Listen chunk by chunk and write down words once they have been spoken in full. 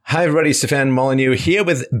Hi, everybody. Stefan Molyneux here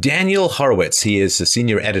with Daniel Horowitz. He is a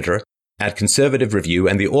senior editor at Conservative Review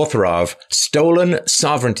and the author of Stolen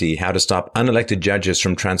Sovereignty, How to Stop Unelected Judges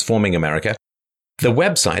from Transforming America. The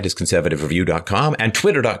website is conservativereview.com and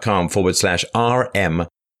twitter.com/RM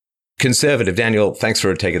Conservative. Daniel, thanks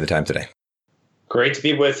for taking the time today. Great to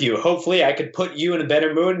be with you. Hopefully I could put you in a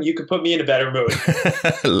better mood and you could put me in a better mood.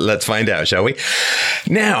 Let's find out, shall we?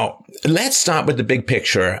 Now, let's start with the big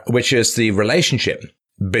picture, which is the relationship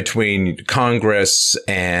between Congress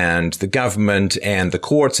and the government and the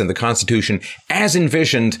courts and the Constitution as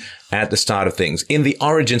envisioned at the start of things in the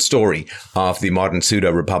origin story of the modern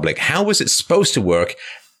pseudo-republic. How was it supposed to work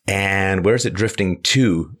and where is it drifting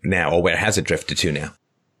to now, or where has it drifted to now?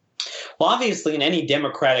 Well, obviously, in any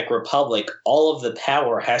democratic republic, all of the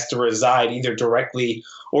power has to reside either directly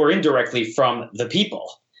or indirectly from the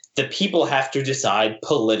people. The people have to decide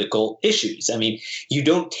political issues. I mean, you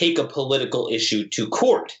don't take a political issue to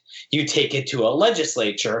court. You take it to a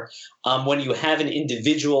legislature. When you have an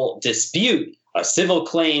individual dispute, a civil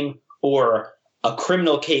claim or a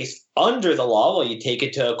criminal case under the law, well, you take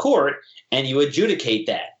it to a court and you adjudicate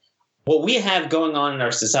that. What we have going on in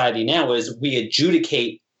our society now is we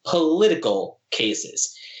adjudicate political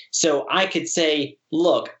cases. So I could say,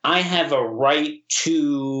 look, I have a right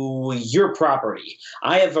to your property.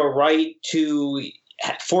 I have a right to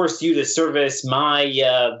force you to service my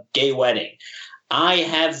gay wedding. I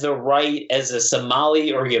have the right as a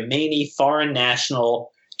Somali or Yemeni foreign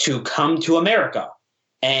national to come to America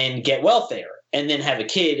and get welfare and then have a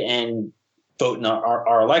kid and vote in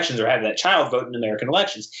our elections or have that child vote in American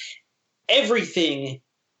elections. Everything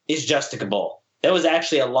is justicable. That was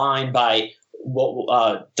actually a line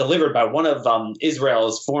delivered by one of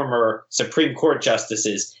Israel's former Supreme Court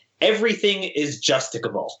justices. Everything is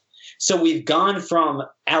justicable. So we've gone from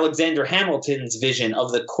Alexander Hamilton's vision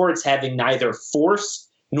of the courts having neither force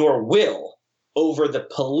nor will over the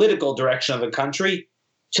political direction of the country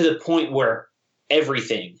to the point where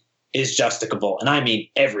everything is justicable. And I mean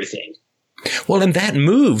everything. Well, and that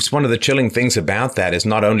moves. One of the chilling things about that is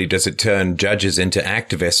not only does it turn judges into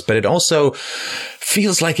activists, but it also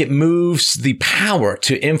feels like it moves the power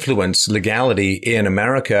to influence legality in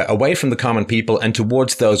America away from the common people and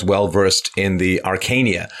towards those well-versed in the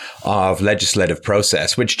arcana of legislative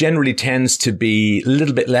process, which generally tends to be a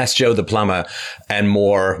little bit less Joe the plumber and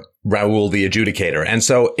more Raoul the adjudicator. And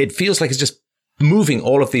so it feels like it's just moving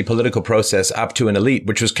all of the political process up to an elite,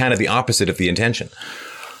 which was kind of the opposite of the intention.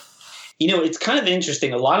 You know, it's kind of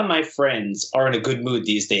interesting. A lot of my friends are in a good mood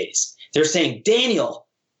these days. They're saying, Daniel,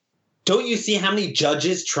 don't you see how many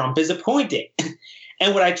judges Trump is appointing?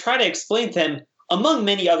 And what I try to explain to them, among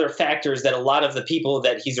many other factors, that a lot of the people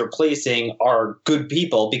that he's replacing are good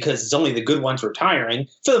people because it's only the good ones retiring.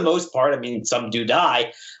 For the most part, I mean, some do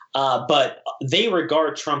die, but they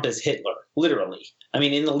regard Trump as Hitler, literally. I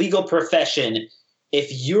mean, in the legal profession, if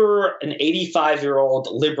you're an 85-year-old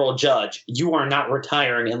liberal judge, you are not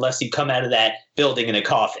retiring unless you come out of that building in a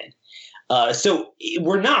coffin. So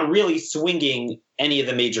we're not really swinging any of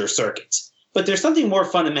the major circuits. But there's something more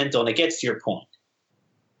fundamental, and it gets to your point.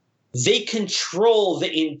 They control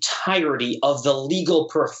the entirety of the legal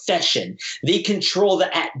profession. They control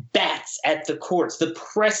the at-bats at the courts, the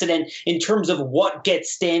precedent in terms of what gets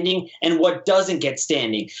standing and what doesn't get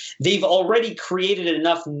standing. They've already created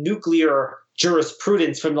enough nuclear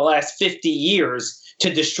jurisprudence from the last 50 years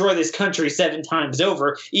to destroy this country 7 times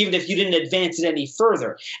over, even if you didn't advance it any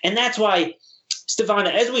further. And that's why, Stefan,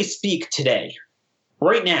 as we speak today,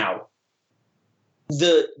 right now,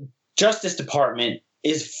 the Justice Department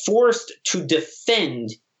is forced to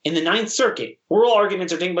defend in the Ninth Circuit. Oral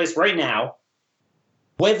arguments are taking place right now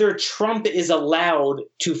whether Trump is allowed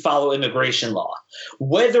to follow immigration law,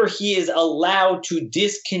 whether he is allowed to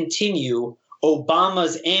discontinue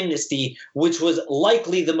Obama's amnesty, which was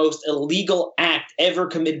likely the most illegal act ever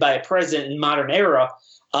committed by a president in modern era,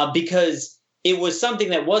 because it was something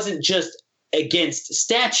that wasn't just against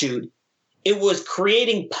statute. It was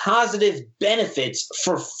creating positive benefits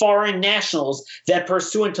for foreign nationals that,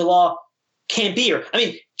 pursuant to law, can't be here. I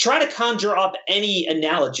mean, try to conjure up any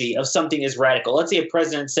analogy of something as radical. Let's say a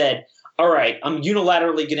president said, all right, I'm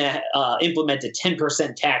unilaterally going to implement a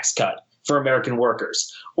 10% tax cut for American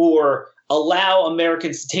workers, or allow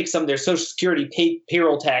Americans to take some of their Social Security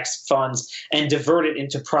payroll tax funds and divert it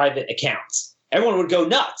into private accounts. Everyone would go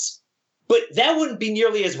nuts. But that wouldn't be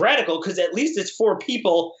nearly as radical because at least it's for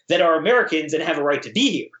people that are Americans and have a right to be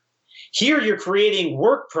here. Here you're creating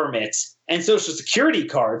work permits and Social Security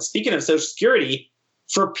cards, speaking of Social Security,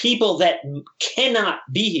 for people that cannot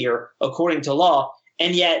be here according to law.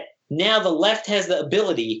 And yet now the left has the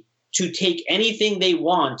ability to take anything they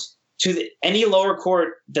want to any lower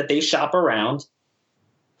court that they shop around,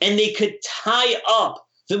 and they could tie up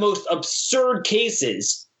the most absurd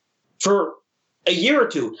cases for a year or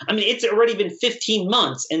two. I mean, it's already been 15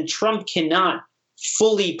 months, and Trump cannot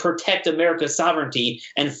fully protect America's sovereignty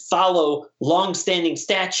and follow longstanding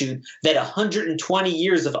statute that 120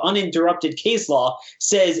 years of uninterrupted case law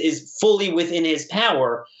says is fully within his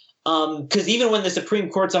power. Because even when the Supreme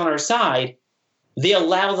Court's on our side, they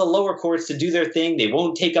allow the lower courts to do their thing. They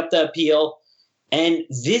won't take up the appeal. And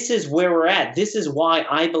this is where we're at. This is why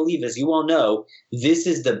I believe, as you all know, this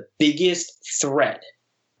is the biggest threat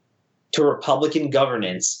to Republican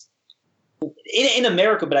governance in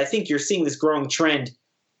America. But I think you're seeing this growing trend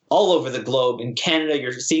all over the globe. In Canada,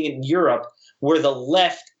 you're seeing it in Europe, where the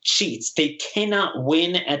left cheats. They cannot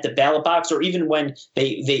win at the ballot box, or even when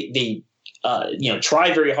they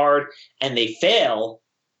try very hard and they fail,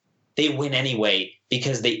 they win anyway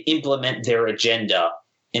because they implement their agenda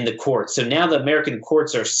in the courts. So now the American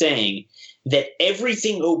courts are saying that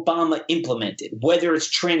everything Obama implemented, whether it's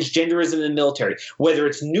transgenderism in the military, whether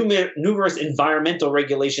it's numerous environmental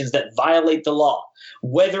regulations that violate the law,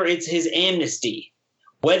 whether it's his amnesty,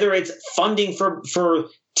 whether it's funding for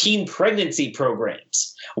teen pregnancy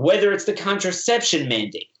programs, whether it's the contraception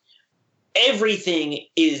mandate, everything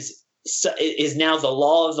is now the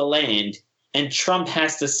law of the land, and Trump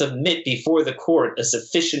has to submit before the court a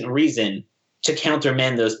sufficient reason to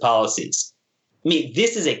countermand those policies. I mean,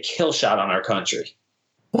 this is a kill shot on our country.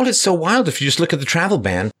 Well, it's so wild if you just look at the travel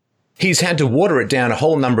ban. He's had to water it down a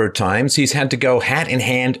whole number of times. He's had to go hat in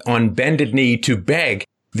hand on bended knee to beg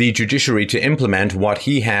the judiciary to implement what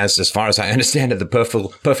he has, as far as I understand it, the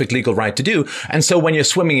perfect legal right to do. And so when you're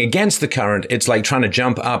swimming against the current, it's like trying to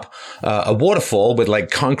jump up a waterfall with like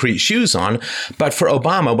concrete shoes on. But for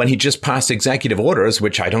Obama, when he just passed executive orders,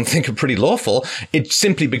 which I don't think are pretty lawful, it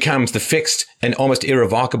simply becomes the fixed and almost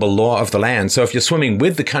irrevocable law of the land. So if you're swimming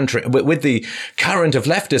with the country, with the current of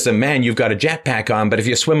leftism, man, you've got a jetpack on. But if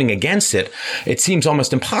you're swimming against it, it seems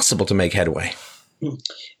almost impossible to make headway.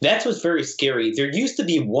 That's what's very scary. There used to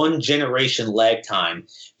be one generation lag time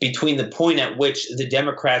between the point at which the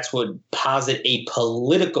Democrats would posit a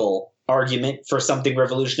political argument for something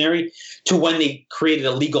revolutionary to when they created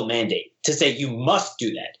a legal mandate to say you must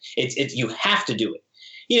do that. It's you have to do it.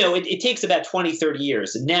 You know, it takes about 20, 30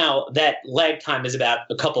 years. Now that lag time is about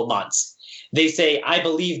a couple months. They say, I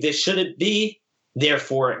believe this shouldn't be,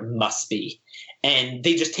 therefore it must be. And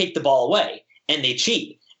they just take the ball away and they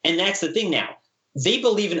cheat. And that's the thing now. They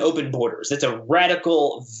believe in open borders. It's a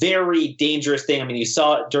radical, very dangerous thing. I mean, you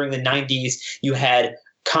saw it during the 90s. You had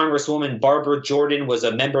Congresswoman Barbara Jordan was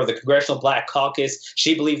a member of the Congressional Black Caucus.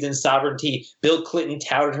 She believed in sovereignty. Bill Clinton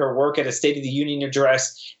touted her work at a State of the Union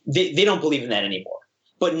address. They don't believe in that anymore.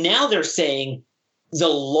 But now they're saying the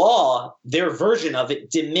law, their version of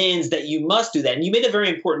it, demands that you must do that. And you made a very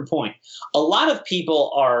important point. A lot of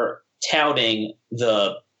people are touting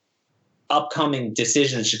the upcoming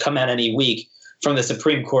decisions should come out any week from the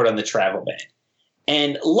Supreme Court on the travel ban.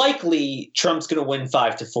 And likely Trump's going to win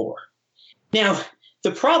 5-4. Now, the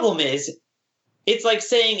problem is, it's like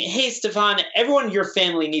saying, hey, Stefan, everyone in your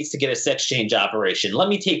family needs to get a sex change operation. Let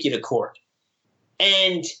me take you to court.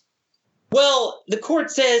 And, well, the court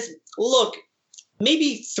says, look,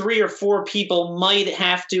 maybe 3 or 4 people might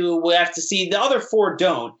have to see. The other 4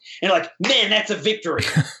 don't. And like, man, that's a victory.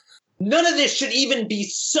 None of this should even be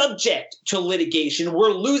subject to litigation.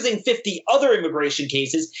 We're losing 50 other immigration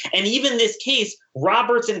cases. And even this case,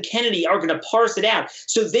 Roberts and Kennedy are going to parse it out.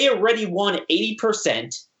 So they already won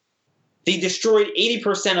 80%. They destroyed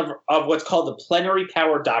 80% of what's called the plenary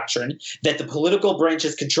power doctrine, that the political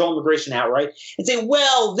branches control immigration outright, and say,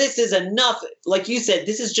 well, this is enough. Like you said,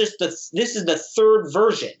 this is the third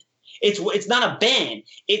version. It's not a ban.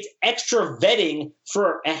 It's extra vetting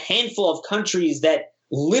for a handful of countries that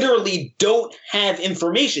literally don't have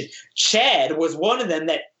information. Chad was one of them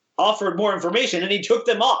that offered more information, and he took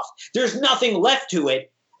them off. There's nothing left to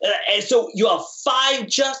it. And so you have 5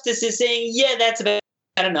 justices saying, yeah, that's about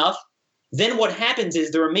enough. Then what happens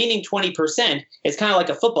is the remaining 20%, it's kind of like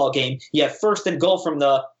a football game. You have first and goal from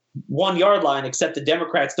the 1-yard line, except the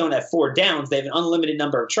Democrats don't have 4 downs. They have an unlimited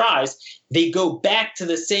number of tries. They go back to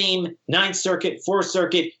the same 9th Circuit, 4th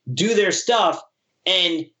Circuit, do their stuff,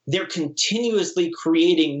 and they're continuously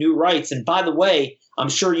creating new rights. And by the way, I'm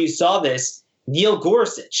sure you saw this, Neil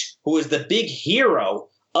Gorsuch, who is the big hero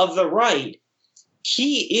of the right,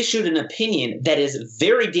 he issued an opinion that has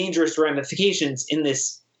very dangerous ramifications in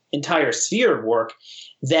this entire sphere of work,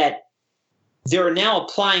 that they're now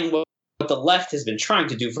applying what the left has been trying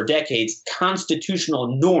to do for decades,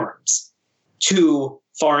 constitutional norms to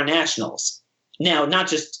foreign nationals. Now, not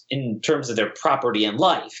just in terms of their property and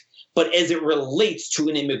life, but as it relates to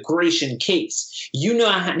an immigration case. You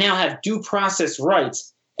now have due process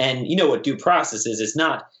rights, and you know what due process is. It's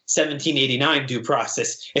not 1789 due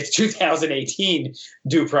process. It's 2018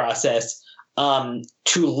 due process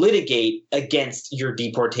to litigate against your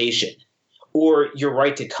deportation or your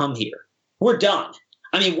right to come here. We're done.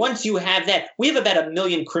 I mean, once you have that, we have about 1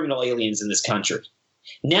 million criminal aliens in this country.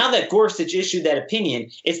 Now that Gorsuch issued that opinion,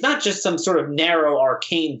 it's not just some sort of narrow,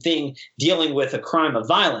 arcane thing dealing with a crime of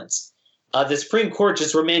violence. The Supreme Court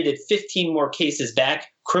just remanded 15 more cases back,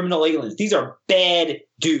 criminal aliens. These are bad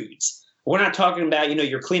dudes. We're not talking about,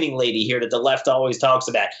 your cleaning lady here that the left always talks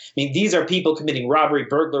about. I mean, these are people committing robbery,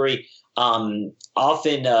 burglary,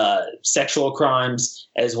 often sexual crimes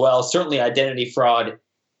as well, certainly identity fraud.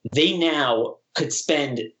 They now could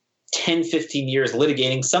spend 10, 15 years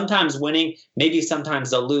litigating, sometimes winning, maybe sometimes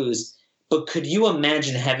they'll lose. But could you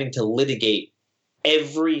imagine having to litigate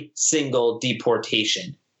every single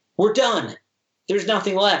deportation? We're done. There's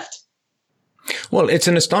nothing left. Well, it's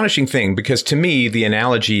an astonishing thing because to me, the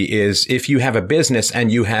analogy is if you have a business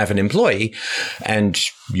and you have an employee and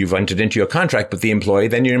you've entered into your contract with the employee,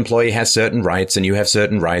 then your employee has certain rights and you have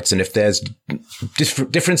certain rights. And if there's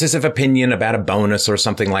differences of opinion about a bonus or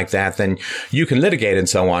something like that, then you can litigate and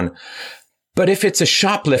so on. But if it's a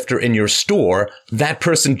shoplifter in your store, that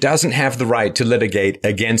person doesn't have the right to litigate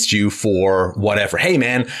against you for whatever. Hey,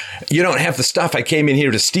 man, you don't have the stuff I came in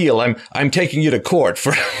here to steal. I'm taking you to court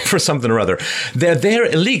for something or other. They're there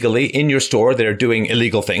illegally in your store. They're doing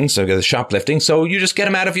illegal things, so they're shoplifting. So you just get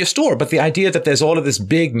them out of your store. But the idea that there's all of this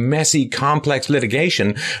big, messy, complex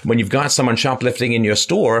litigation when you've got someone shoplifting in your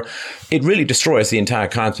store, it really destroys the entire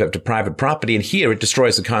concept of private property. And here it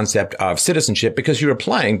destroys the concept of citizenship because you're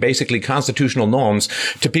applying basically constitutional norms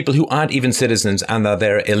to people who aren't even citizens and are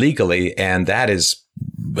there illegally. And that is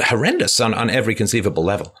horrendous on every conceivable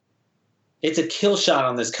level. It's a kill shot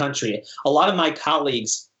on this country. A lot of my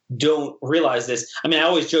colleagues don't realize this. I mean, I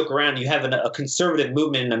always joke around. You have a conservative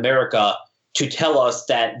movement in America to tell us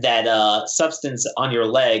that substance on your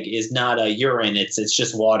leg is not urine. It's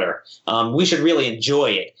just water. We should really enjoy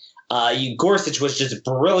it. Gorsuch was just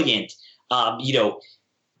brilliant.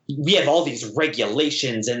 We have all these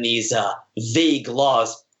regulations and these vague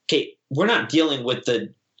laws. Okay, we're not dealing with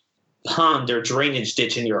the pond or drainage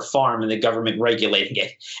ditch in your farm and the government regulating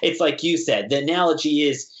it. It's like you said. The analogy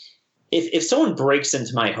is if someone breaks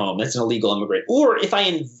into my home, that's an illegal immigrant, or if I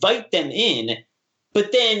invite them in,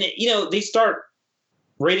 but then, they start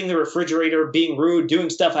raiding the refrigerator, being rude, doing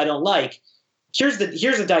stuff I don't like. Here's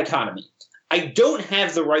the dichotomy. I don't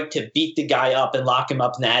have the right to beat the guy up and lock him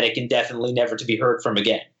up in the attic indefinitely, never to be heard from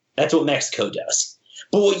again. That's what Mexico does.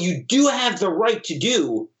 But what you do have the right to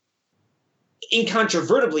do,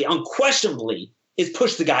 incontrovertibly, unquestionably, is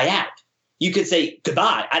push the guy out. You could say,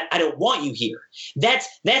 goodbye, I don't want you here. That's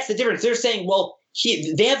the difference. They're saying, well,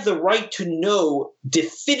 they have the right to know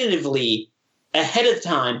definitively ahead of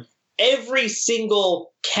time every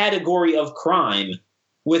single category of crime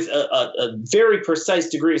with a very precise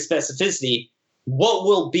degree of specificity what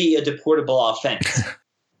will be a deportable offense.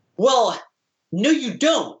 Well, no, you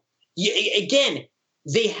don't. Again,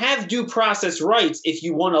 they have due process rights if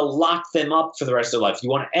you want to lock them up for the rest of their life. You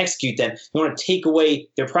want to execute them. You want to take away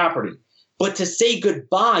their property. But to say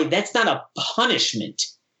goodbye, that's not a punishment.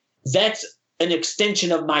 That's an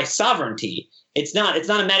extension of my sovereignty. It's not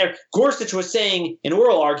a matter. Gorsuch was saying in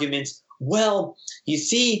oral arguments, well, you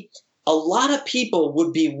see, a lot of people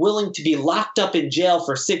would be willing to be locked up in jail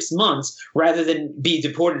for 6 months rather than be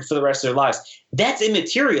deported for the rest of their lives. That's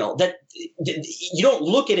immaterial. That you don't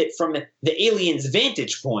look at it from the alien's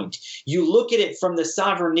vantage point. You look at it from the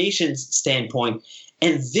sovereign nation's standpoint.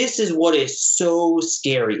 And this is what is so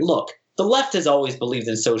scary. Look, the left has always believed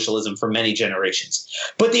in socialism for many generations,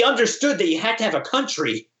 but they understood that you had to have a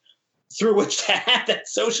country through which to have that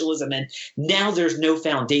socialism. And now there's no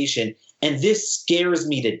foundation. And this scares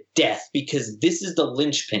me to death because this is the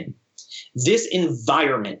linchpin. This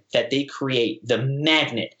environment that they create, the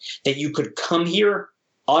magnet that you could come here,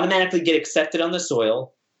 automatically get accepted on the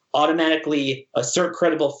soil, automatically assert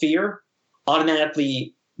credible fear,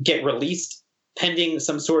 automatically get released pending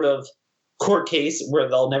some sort of court case where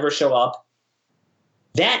they'll never show up.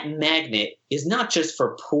 That magnet is not just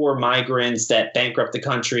for poor migrants that bankrupt the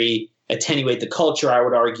country, attenuate the culture, I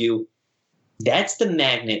would argue. That's the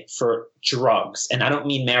magnet for drugs. And I don't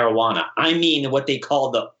mean marijuana. I mean what they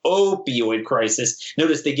call the opioid crisis.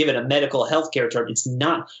 Notice they give it a medical healthcare term. It's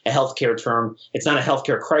not a healthcare term. It's not a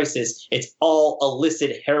healthcare crisis. It's all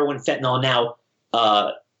illicit heroin, fentanyl, now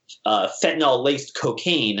fentanyl-laced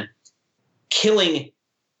cocaine, killing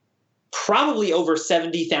probably over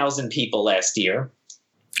 70,000 people last year.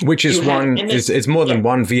 Which is it's more than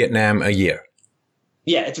one Vietnam a year.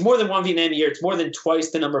 Yeah, it's more than one Vietnam a year. It's more than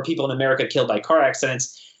twice the number of people in America killed by car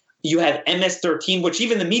accidents. You have MS-13, which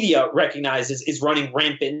even the media recognizes is running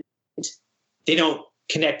rampant. They don't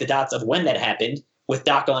connect the dots of when that happened with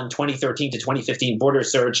DACA in 2013 to 2015 border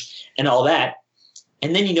surge and all that.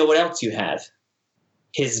 And then you know what else you have?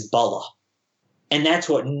 Hezbollah. And that's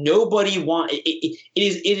what nobody wants. It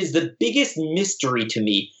is the biggest mystery to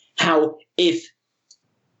me how if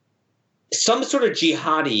some sort of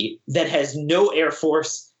jihadi that has no Air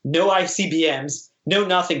Force, no ICBMs, no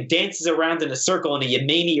nothing, dances around in a circle in a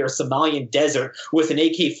Yemeni or Somalian desert with an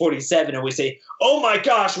AK-47 and we say, oh my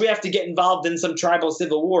gosh, we have to get involved in some tribal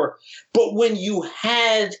civil war. But when you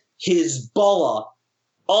had Hezbollah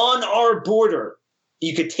on our border,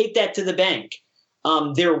 you could take that to the bank.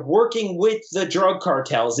 They're working with the drug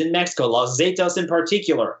cartels in Mexico, Los Zetas in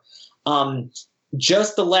particular.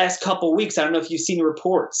 Just the last couple weeks, I don't know if you've seen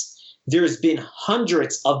reports, there's been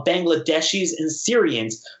hundreds of Bangladeshis and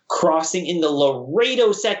Syrians crossing in the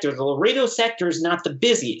Laredo sector. The Laredo sector is not the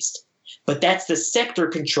busiest, but that's the sector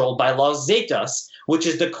controlled by Los Zetas, which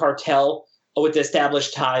is the cartel with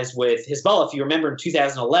established ties with Hezbollah. If you remember in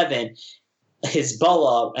 2011,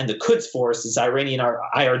 Hezbollah and the Quds Force, this Iranian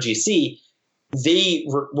IRGC, they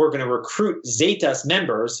were going to recruit Zetas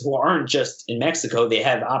members who aren't just in Mexico, they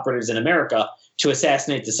have operatives in America to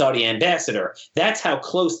assassinate the Saudi ambassador. That's how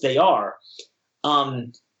close they are.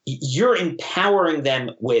 You're empowering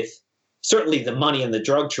them with certainly the money and the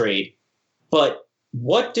drug trade, but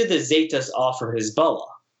what do the Zetas offer Hezbollah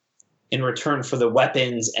in return for the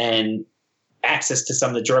weapons and access to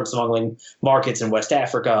some of the drug smuggling markets in West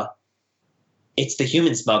Africa? It's the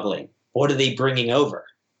human smuggling. What are they bringing over?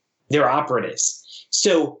 They're operatives.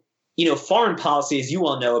 So, foreign policy, as you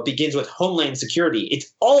all know, it begins with homeland security.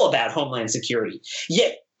 It's all about homeland security.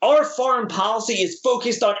 Yet our foreign policy is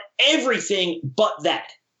focused on everything but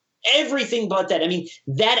that. Everything but that. I mean,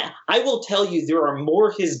 that I will tell you, there are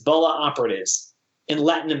more Hezbollah operatives in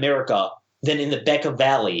Latin America than in the Bekaa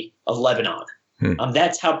Valley of Lebanon.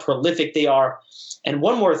 That's how prolific they are. And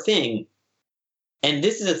one more thing, and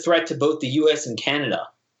this is a threat to both the U.S. and Canada,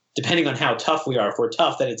 depending on how tough we are. If we're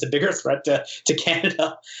tough, then it's a bigger threat to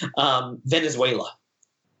Canada. Venezuela.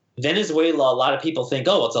 Venezuela, a lot of people think,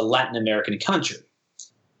 it's a Latin American country.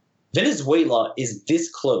 Venezuela is this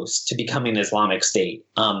close to becoming an Islamic State.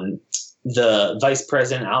 The vice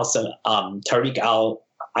president, Tariq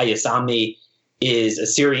al-Ayyasami, is a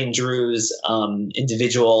Syrian Druze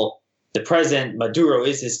individual. The president, Maduro,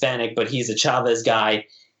 is Hispanic, but he's a Chavez guy.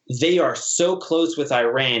 They are so close with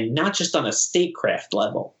Iran, not just on a statecraft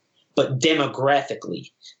level, but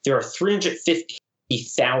demographically. There are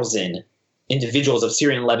 350,000 individuals of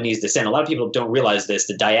Syrian and Lebanese descent. A lot of people don't realize this,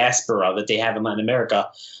 the diaspora that they have in Latin America.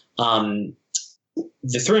 The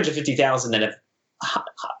 350,000 that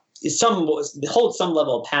hold some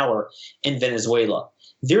level of power in Venezuela.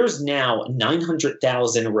 There's now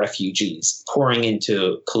 900,000 refugees pouring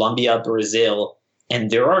into Colombia, Brazil,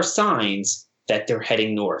 and there are signs that they're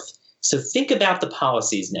heading north. So think about the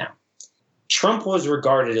policies now. Trump was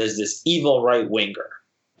regarded as this evil right-winger,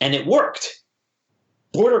 and it worked.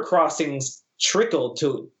 Border crossings trickled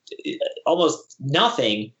to almost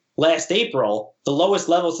nothing last April, the lowest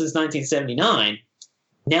level since 1979.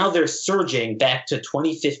 Now they're surging back to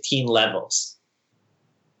 2015 levels.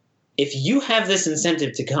 If you have this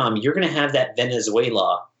incentive to come, you're going to have that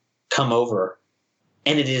Venezuela come over.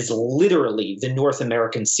 And it is literally the North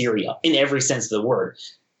American Syria in every sense of the word.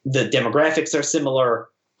 The demographics are similar.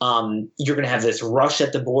 You're going to have this rush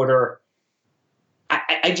at the border.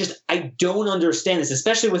 I don't understand this,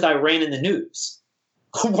 especially with Iran in the news.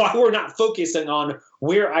 Why we're not focusing on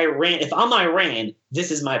where Iran, if I'm Iran, this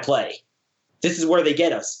is my play. This is where they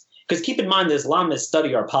get us. Because keep in mind, the Islamists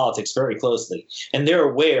study our politics very closely, and they're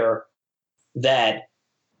aware that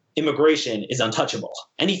immigration is untouchable.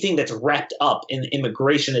 Anything that's wrapped up in the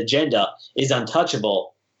immigration agenda is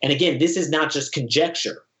untouchable. And again, this is not just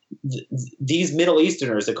conjecture. These Middle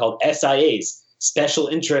Easterners are called SIAs, special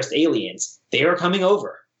interest aliens. They are coming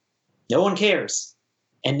over. No one cares.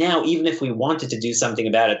 And now, even if we wanted to do something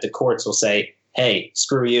about it, the courts will say, hey,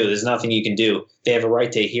 screw you. There's nothing you can do. They have a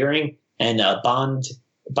right to a hearing and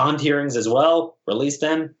bond hearings as well. Release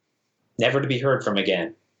them. Never to be heard from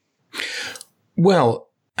again. Well,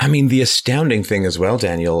 I mean, the astounding thing as well,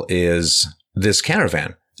 Daniel, is this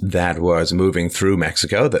caravan that was moving through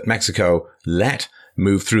Mexico, that Mexico let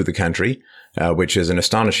move through the country, which is an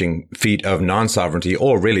astonishing feat of non-sovereignty,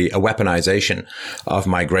 or really a weaponization of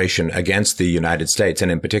migration against the United States,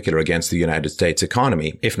 and in particular against the United States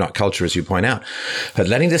economy, if not culture, as you point out. But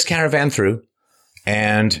letting this caravan through,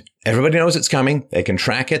 and everybody knows it's coming. They can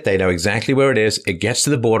track it. They know exactly where it is. It gets to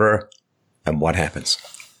the border. And what happens?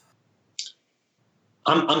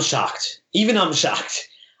 I'm shocked. Even I'm shocked.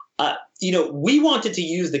 We wanted to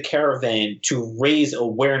use the caravan to raise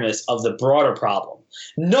awareness of the broader problem.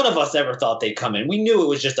 None of us ever thought they'd come in. We knew it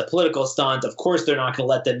was just a political stunt. Of course, they're not going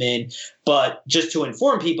to let them in. But just to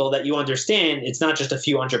inform people that you understand, it's not just a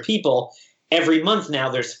few hundred people. Every month now,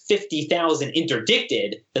 there's 50,000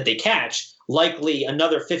 interdicted that they catch. Likely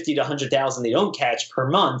another 50 to 100,000 they don't catch per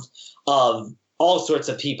month of all sorts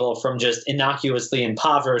of people, from just innocuously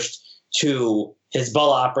impoverished to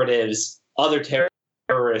Hezbollah operatives, other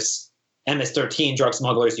terrorists, MS-13 drug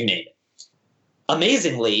smugglers, you name it.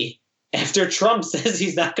 Amazingly, after Trump says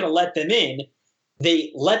he's not going to let them in,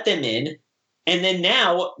 they let them in, and then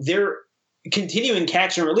now they're continuing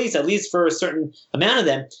catch and release, at least for a certain amount of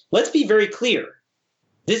them. Let's be very clear.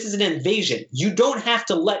 This is an invasion. You don't have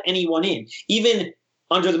to let anyone in. Even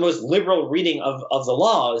under the most liberal reading of the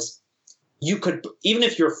laws, you could, even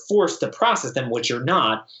if you're forced to process them, which you're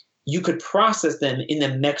not, you could process them in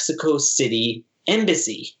the Mexico City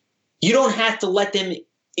embassy. You don't have to let them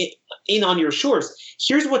in on your shores.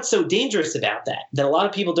 Here's what's so dangerous about that a lot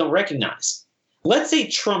of people don't recognize. Let's say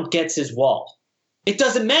Trump gets his wall. It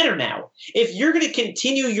doesn't matter now. If you're going to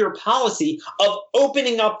continue your policy of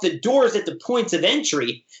opening up the doors at the points of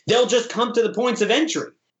entry, they'll just come to the points of entry.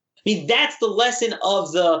 I mean, that's the lesson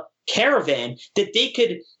of the caravan, that they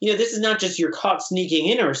could, this is not just you're caught sneaking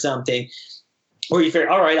in or something, or you figure,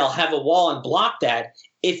 all right, I'll have a wall and block that.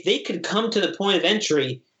 If they could come to the point of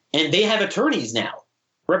entry, and they have attorneys now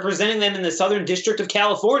representing them in the Southern District of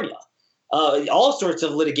California, all sorts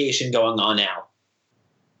of litigation going on now.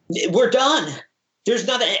 We're done. There's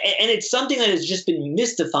nothing, and it's something that has just been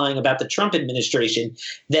mystifying about the Trump administration,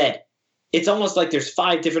 that it's almost like there's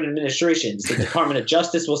 5 different administrations. The Department of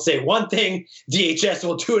Justice will say one thing, DHS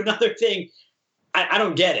will do another thing. I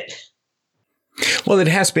don't get it. Well, it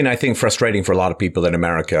has been, I think, frustrating for a lot of people in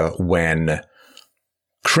America when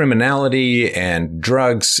criminality and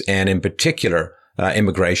drugs, and in particular,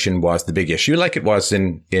 immigration was the big issue, like it was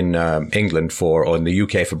in England or in the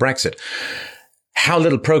UK for Brexit. How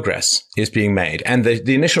little progress is being made. And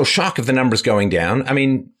the initial shock of the numbers going down, I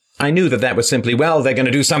mean, I knew that was simply, well, they're going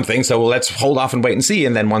to do something, so let's hold off and wait and see.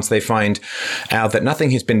 And then once they find out that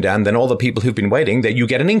nothing has been done, then all the people who've been waiting, that you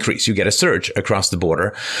get an increase, you get a surge across the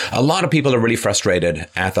border. A lot of people are really frustrated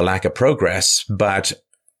at the lack of progress, but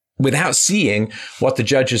without seeing what the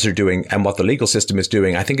judges are doing and what the legal system is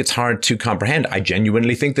doing, I think it's hard to comprehend. I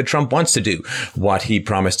genuinely think that Trump wants to do what he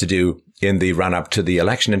promised to do in the run-up to the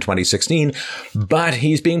election in 2016, but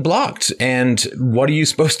he's being blocked. And what are you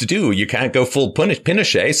supposed to do? You can't go full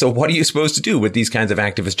Pinochet, so what are you supposed to do with these kinds of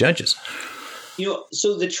activist judges?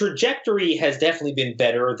 So the trajectory has definitely been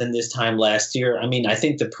better than this time last year. I mean, I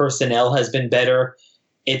think the personnel has been better.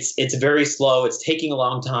 It's very slow. It's taking a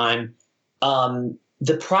long time.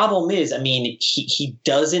 The problem is, I mean, he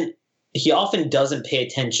often doesn't pay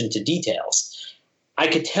attention to details. I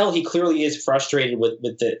could tell he clearly is frustrated with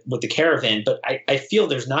the caravan, but I feel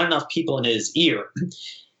there's not enough people in his ear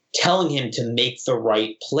telling him to make the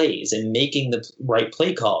right plays and making the right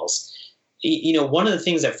play calls. One of the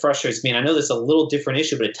things that frustrates me, and I know this is a little different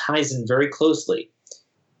issue, but it ties in very closely.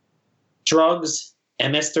 Drugs,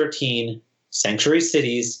 MS-13, sanctuary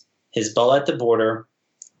cities, Hezbollah at the border.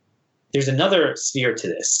 There's another sphere to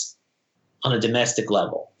this on a domestic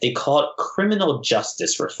level. They call it criminal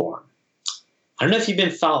justice reform. I don't know if you've been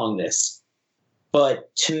following this,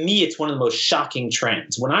 but to me, it's one of the most shocking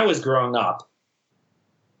trends. When I was growing up,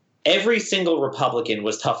 every single Republican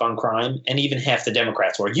was tough on crime, and even half the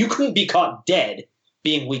Democrats were. You couldn't be caught dead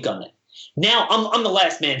being weak on it. Now, I'm the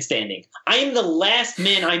last man standing. I am the last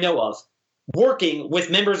man I know of working with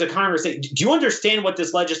members of Congress. Do you understand what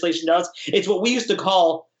this legislation does? It's what we used to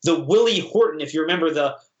call the Willie Horton, if you remember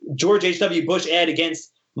the George H.W. Bush ad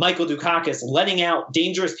against Michael Dukakis, letting out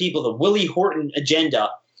dangerous people, the Willie Horton agenda.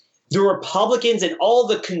 The Republicans and all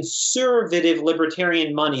the conservative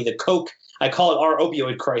libertarian money, the Coke, I call it our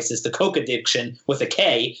opioid crisis, the Coke addiction with a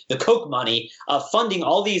K, the Coke money, funding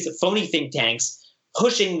all these phony think tanks,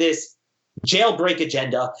 pushing this jailbreak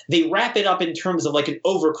agenda. They wrap it up in terms of like an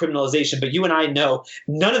over-criminalization, but you and I know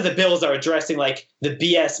none of the bills are addressing like the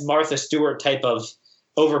BS Martha Stewart type of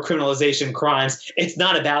over-criminalization crimes. It's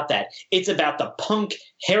not about that. It's about the punk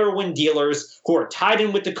heroin dealers who are tied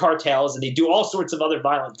in with the cartels, and they do all sorts of other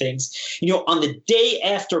violent things. On the day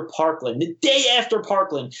after Parkland,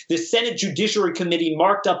 the Senate Judiciary Committee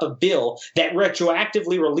marked up a bill that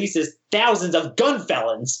retroactively releases thousands of gun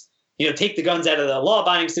felons. Take the guns out of the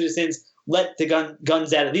law-abiding citizens, let the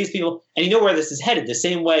guns out of these people. And you know where this is headed. The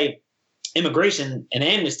same way immigration and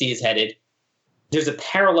amnesty is headed, there's a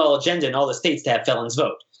parallel agenda in all the states to have felons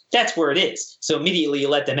vote. That's where it is. So immediately you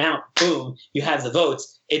let them out, boom, you have the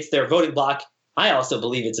votes. It's their voting bloc. I also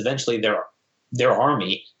believe it's eventually their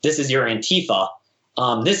army. This is your Antifa.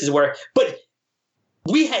 This is where, but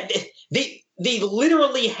they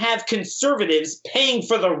literally have conservatives paying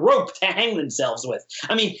for the rope to hang themselves with.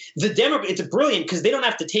 I mean, it's brilliant because they don't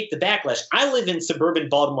have to take the backlash. I live in suburban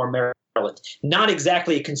Baltimore, Maryland, not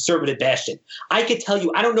exactly a conservative bastion. I could tell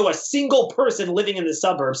you, I don't know a single person living in the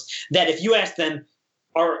suburbs that if you ask them,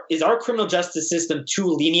 is our criminal justice system too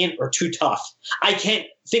lenient or too tough? I can't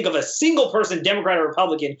think of a single person, Democrat or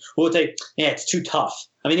Republican, who will say, yeah, it's too tough.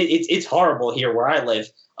 I mean, it's horrible here where I live.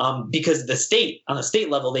 Because on the state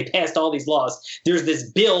level, they passed all these laws. There's this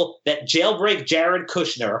bill that jailbreak Jared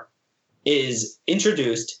Kushner is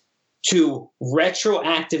introduced to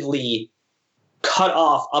retroactively cut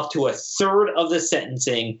off up to a third of the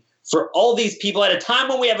sentencing for all these people at a time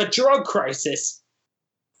when we have a drug crisis.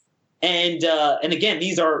 And again,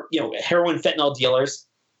 these are heroin fentanyl dealers.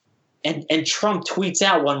 And Trump tweets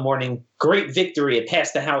out one morning, great victory. It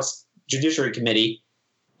passed the House Judiciary Committee.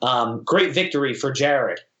 Great victory for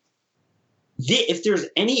Jared. If there's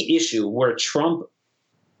any issue where Trump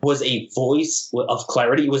was a voice of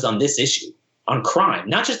clarity, it was on this issue, on crime,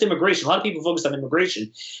 not just immigration. A lot of people focus on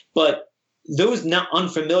immigration, but those not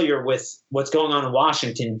unfamiliar with what's going on in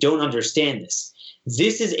Washington don't understand this.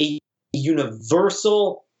 This is a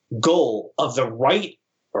universal goal of the right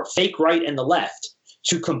or fake right and the left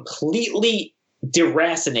to completely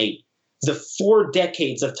deracinate the 4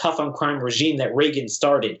 decades of tough on crime regime that Reagan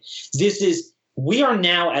started. We are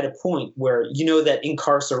now at a point where that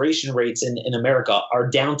incarceration rates in America are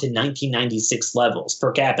down to 1996 levels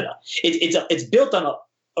per capita. It's built on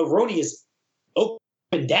erroneous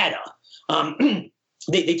open data.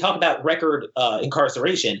 They talk about record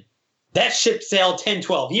incarceration. That ship sailed 10,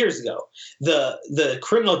 12 years ago. The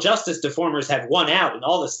criminal justice deformers have won out in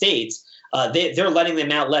all the states. They're letting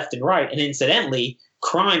them out left and right. And incidentally,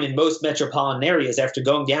 crime in most metropolitan areas, after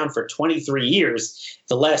going down for 23 years,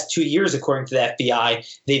 the last 2 years, according to the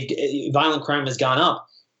FBI, violent crime has gone up.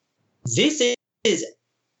 This is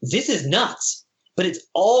nuts, but it's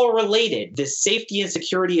all related. This safety and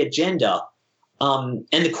security agenda, and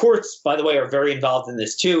the courts, by the way, are very involved in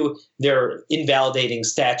this too. They're invalidating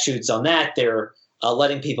statutes on that. They're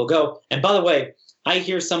letting people go. And by the way, I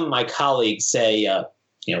hear some of my colleagues say,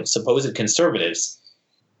 supposed conservatives,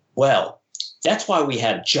 well, that's why we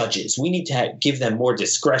have judges. We need to give them more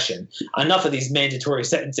discretion. Enough of these mandatory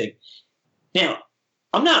sentencing. Now,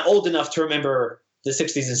 I'm not old enough to remember the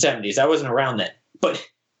 60s and 70s. I wasn't around then. But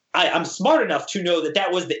I'm smart enough to know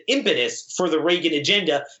that was the impetus for the Reagan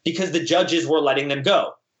agenda because the judges were letting them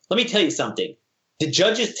go. Let me tell you something. The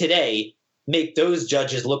judges today make those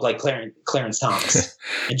judges look like Clarence Thomas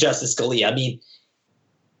and Justice Scalia. I mean,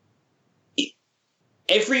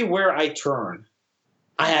 everywhere I turn,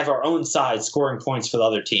 I have our own side scoring points for the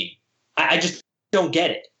other team. I just don't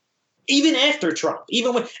get it. Even after Trump,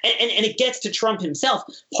 even when, and it gets to Trump himself.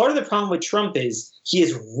 Part of the problem with Trump is he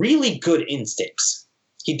has really good instincts.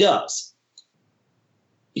 He does.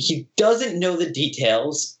 He doesn't know the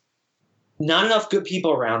details. Not enough good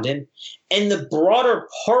people around him. And the broader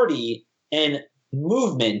party and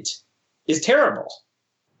movement is terrible.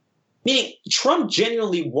 Meaning Trump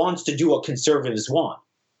genuinely wants to do what conservatives want.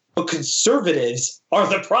 But conservatives are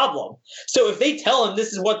the problem. So if they tell him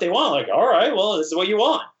this is what they want, like, all right, well, this is what you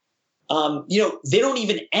want. They don't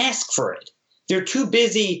even ask for it. They're too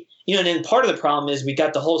busy. And then part of the problem is we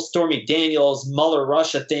got the whole Stormy Daniels, Mueller,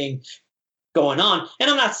 Russia thing going on. And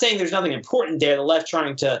I'm not saying there's nothing important there. The left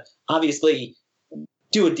trying to obviously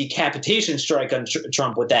do a decapitation strike on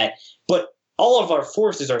Trump with that. But all of our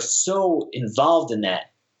forces are so involved in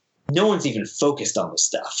that. No one's even focused on this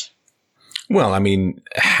stuff. Well, I mean,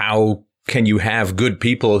 how can you have good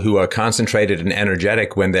people who are concentrated and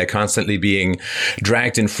energetic when they're constantly being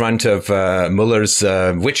dragged in front of Mueller's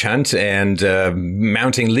witch hunt and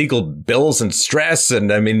mounting legal bills and stress?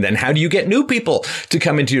 And I mean, then how do you get new people to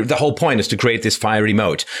come into the whole point is to create this fiery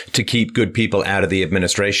moat to keep good people out of the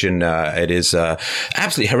administration. It is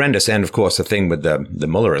absolutely horrendous. And of course, the thing with the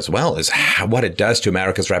Mueller as well is what it does to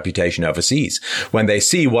America's reputation overseas when they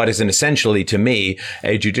see what is essentially, to me,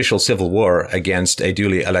 a judicial civil war against a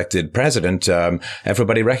duly elected president.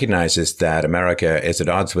 Everybody recognizes that America is at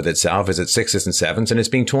odds with itself, is at sixes and sevens, and it's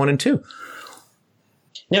being torn in two.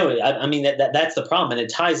 No, I mean, that's the problem. And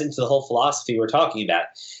it ties into the whole philosophy we're talking about.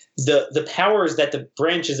 The powers that the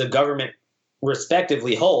branches of government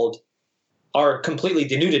respectively hold are completely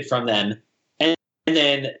denuded from them. And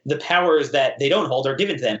then the powers that they don't hold are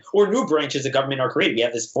given to them, or new branches of government are created. We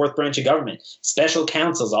have this fourth branch of government, special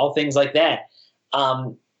counsels, all things like that.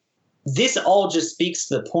 This all just speaks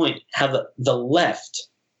to the point how the left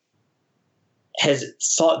has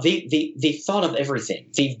thought they've thought of everything.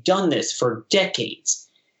 They've done this for decades.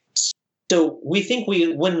 So we think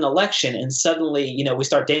we win an election and suddenly, we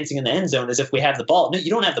start dancing in the end zone as if we have the ball. No, you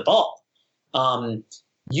don't have the ball.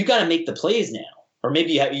 You got to make the plays now. Or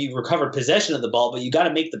maybe you recovered possession of the ball, but you got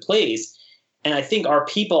to make the plays. And I think our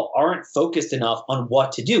people aren't focused enough on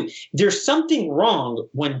what to do. There's something wrong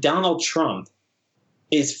when Donald Trump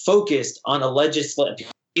is focused on a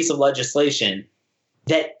piece of legislation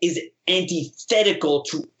that is antithetical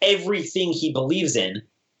to everything he believes in,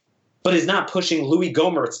 but is not pushing Louis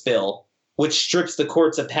Gohmert's bill, which strips the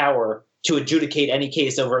courts of power to adjudicate any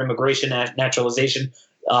case over immigration, naturalization,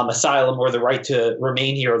 asylum, or the right to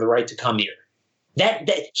remain here or the right to come here. That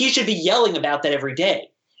he should be yelling about that every day.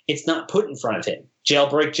 It's not put in front of him.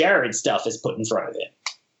 Jailbreak Jared stuff is put in front of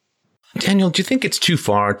him. Daniel, do you think it's too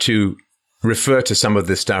far to refer to some of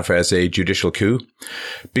this stuff as a judicial coup?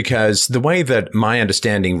 Because the way that my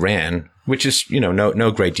understanding ran, which is,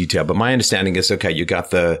 no great detail, but my understanding is, okay, you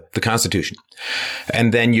got the Constitution.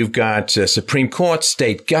 And then you've got Supreme Court,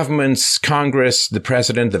 state governments, Congress, the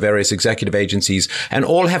president, the various executive agencies, and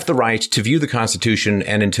all have the right to view the Constitution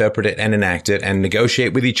and interpret it and enact it and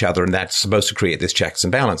negotiate with each other. And that's supposed to create this checks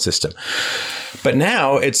and balance system. But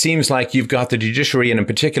now it seems like you've got the judiciary, and in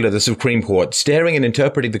particular the Supreme Court, staring and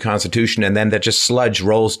interpreting the Constitution, and then that just sludge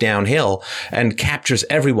rolls downhill and captures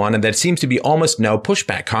everyone. And there seems to be almost no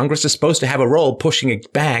pushback. Congress is supposed to have a role pushing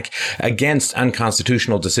it back against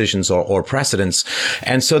unconstitutional decisions or precedents.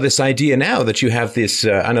 And so this idea now that you have this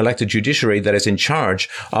unelected judiciary that is in charge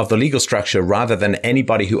of the legal structure rather than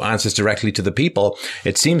anybody who answers directly to the people,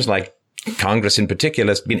 it seems like Congress in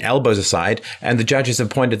particular has been elbows aside, and the judges have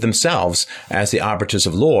appointed themselves as the arbiters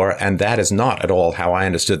of law. And that is not at all how I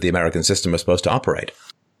understood the American system was supposed to operate.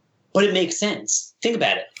 But it makes sense. Think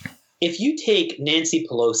about it. If you take Nancy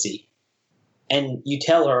Pelosi and you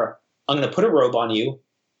tell her, I'm going to put a robe on you,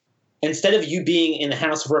 instead of you being in the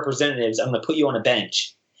House of Representatives, I'm going to put you on a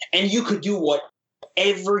bench, and you could do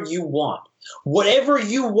whatever you want. Whatever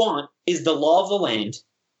you want is the law of the land.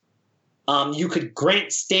 You could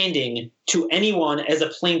grant standing to anyone as a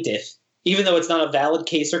plaintiff, even though it's not a valid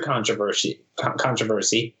case or controversy.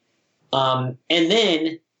 And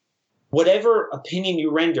then whatever opinion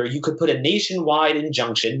you render, you could put a nationwide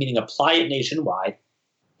injunction, meaning apply it nationwide,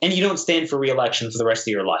 and you don't stand for re-election for the rest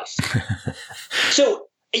of your life. So,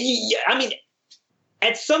 I mean,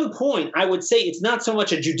 at some point, I would say it's not so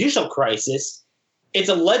much a judicial crisis, it's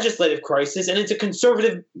a legislative crisis, and it's a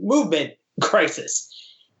conservative movement crisis.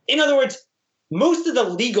 In other words, most of the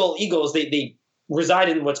legal eagles, they reside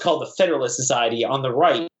in what's called the Federalist Society on the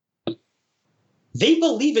right. They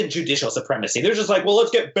believe in judicial supremacy. They're just like, well,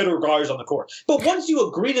 let's get better guys on the court. But once you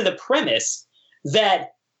agree to the premise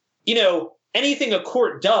that, anything a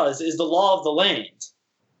court does is the law of the land,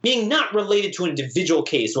 being not related to an individual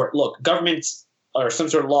case where, look, governments or some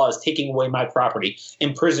sort of law is taking away my property,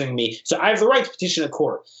 imprisoning me, so I have the right to petition a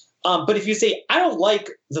court. But if you say, I don't like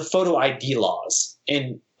the photo ID laws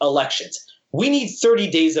in elections, we need 30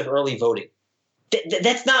 days of early voting.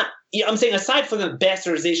 That's not, I'm saying, aside from the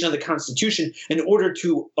bastardization of the Constitution in order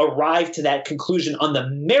to arrive to that conclusion on the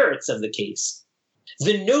merits of the case,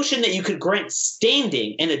 the notion that you could grant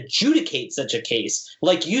standing and adjudicate such a case,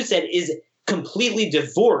 like you said, is completely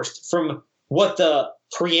divorced from what the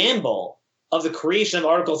preamble of the creation of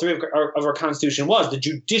Article 3 of our Constitution was. The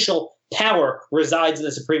judicial power resides in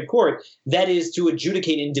the Supreme Court. That is to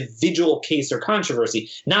adjudicate individual case or controversy,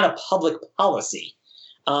 not a public policy.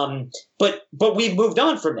 But we've moved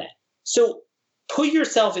on from that. So put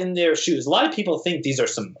yourself in their shoes. A lot of people think these are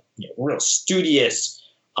some real studious,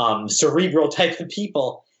 cerebral type of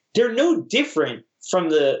people. They're no different from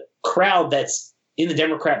the crowd that's in the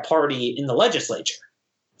Democrat Party in the legislature.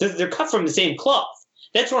 They're cut from the same cloth.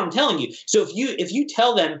 That's what I'm telling you. So if you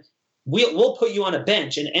tell them we'll put you on a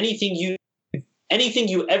bench, and anything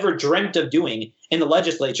you ever dreamt of doing in the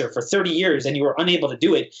legislature for 30 years and you were unable to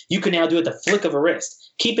do it, you can now do it the flick of a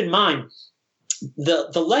wrist. Keep in mind,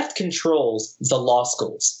 the left controls the law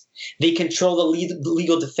schools. They control the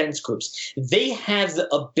legal defense groups. They have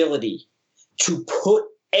the ability to put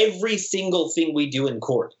every single thing we do in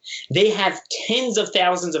court. They have tens of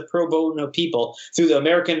thousands of pro bono people through the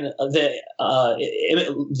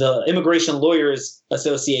Immigration Lawyers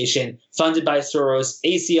Association, funded by Soros,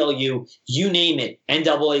 ACLU, you name it,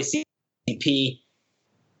 NAACP,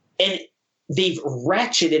 and they've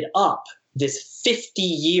ratcheted up this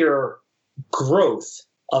 50-year growth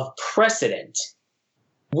of precedent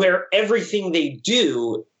where everything they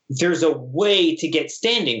do, there's a way to get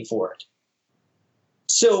standing for it.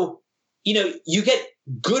 So, you get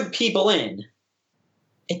good people in,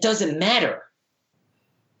 it doesn't matter.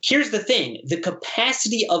 Here's the thing. The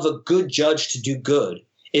capacity of a good judge to do good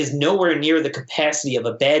is nowhere near the capacity of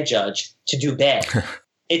a bad judge to do bad.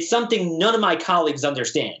 It's something none of my colleagues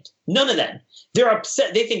understand. None of them. They're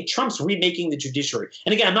upset. They think Trump's remaking the judiciary.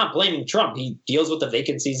 And again, I'm not blaming Trump. He deals with the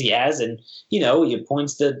vacancies he has, and he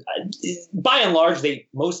appoints by and large,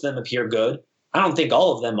 most of them appear good. I don't think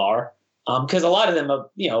all of them are, because a lot of them are,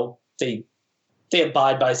 they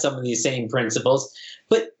abide by some of these same principles,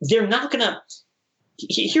 but they're not going to.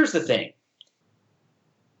 Here's the thing.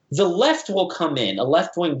 The left will come in, a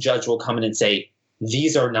left-wing judge will come in and say,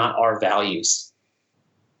 these are not our values.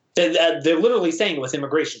 They're literally saying with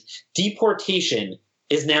immigration, deportation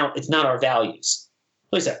it's not our values.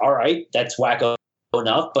 They say, all right, that's wacko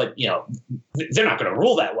enough, but they're not going to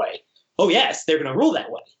rule that way. Oh yes, they're going to rule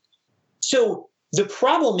that way. So the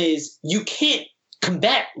problem is you can't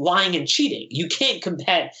combat lying and cheating. You can't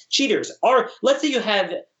combat cheaters. Or let's say you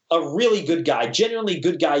have a really good guy, genuinely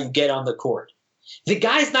good guy you get on the court. The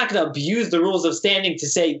guy's not going to abuse the rules of standing to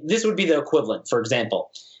say this would be the equivalent. For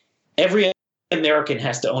example, every American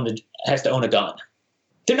has to own a gun.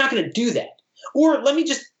 They're not going to do that. Or let me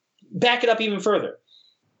just back it up even further.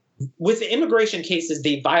 With the immigration cases,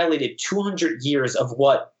 they violated 200 years of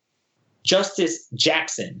what Justice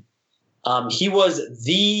Jackson, he was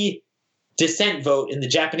the dissent vote in the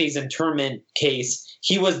Japanese internment case.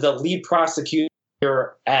 He was the lead prosecutor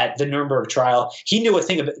at the Nuremberg trial. He knew a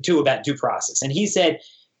thing about due process. And he said,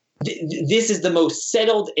 this is the most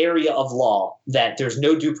settled area of law that there's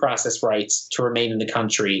no due process rights to remain in the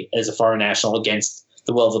country as a foreign national against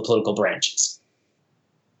the will of the political branches.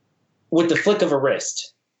 With the flick of a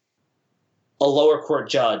wrist, a lower court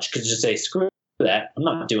judge could just say, screw that, I'm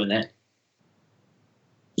not doing that.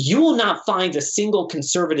 You will not find a single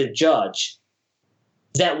conservative judge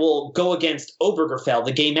that will go against Obergefell,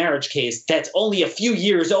 the gay marriage case, that's only a few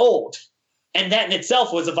years old. And that in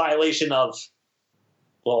itself was a violation of,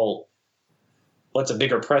 well, what's a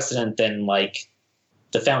bigger precedent than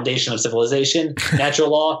the foundation of civilization, natural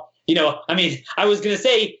law? I was going to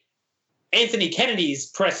say Anthony Kennedy's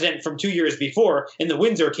precedent from 2 years before in the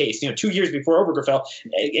Windsor case, 2 years before Obergefell,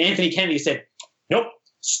 Anthony Kennedy said, nope,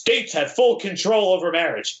 states have full control over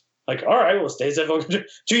marriage. All right, well, states have full control.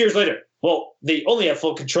 2 years later, well, they only have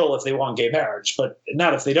full control if they want gay marriage, but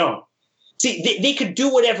not if they don't. See, they could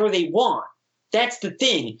do whatever they want. That's the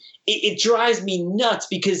thing. It drives me nuts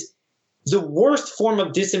because the worst form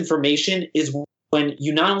of disinformation is when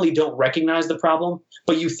you not only don't recognize the problem,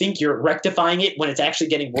 but you think you're rectifying it when it's actually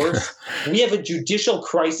getting worse. We have a judicial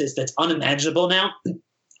crisis that's unimaginable now.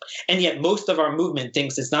 And yet most of our movement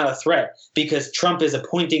thinks it's not a threat because Trump is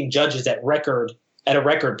appointing judges at a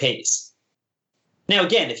record pace. Now,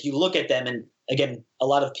 again, if you look at them, and again, a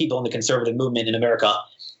lot of people in the conservative movement in America,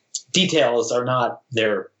 details are not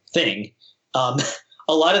their thing. A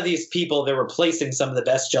lot of these people, they're replacing some of the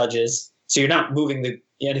best judges, so you're not moving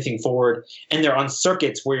anything forward, and they're on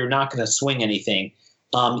circuits where you're not going to swing anything.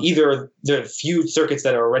 Either the few circuits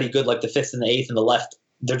that are already good, like the 5th and the 8th and the left,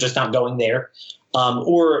 they're just not going there.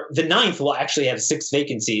 Or the 9th will actually have 6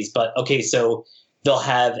 vacancies, but okay, so they'll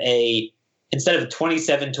have instead of a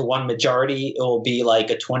 27-1 majority, it will be like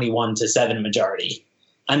a 21-7 majority.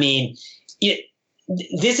 I mean,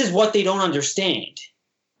 this is what they don't understand.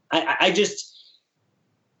 I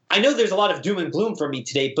know there's a lot of doom and gloom for me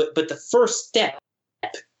today, but the first step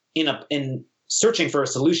in searching for a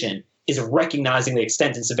solution is recognizing the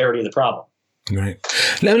extent and severity of the problem. Right.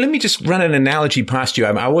 Now, let me just run an analogy past you.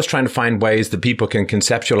 I'm always trying to find ways that people can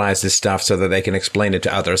conceptualize this stuff so that they can explain it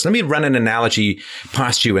to others. Let me run an analogy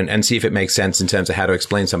past you and see if it makes sense in terms of how to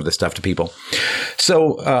explain some of this stuff to people.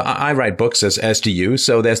 So I write books, as do you.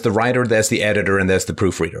 So there's the writer, there's the editor, and there's the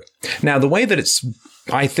proofreader. Now, the way that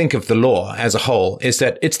I think of the law as a whole is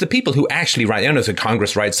that it's the people who actually write. I don't know if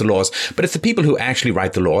Congress writes the laws, but it's the people who actually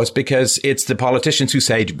write the laws, because it's the politicians who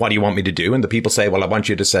say, what do you want me to do? And the people say, well, I want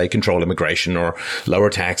you to say control immigration or lower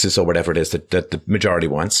taxes or whatever it is that the majority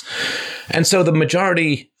wants. And so the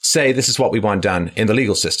majority say this is what we want done in the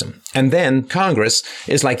legal system. And then Congress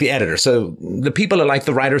is like the editor. So the people are like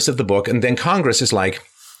the writers of the book. And then Congress is like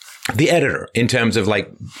the editor in terms of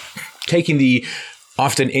taking the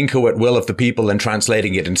often inchoate will of the people and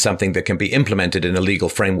translating it into something that can be implemented in a legal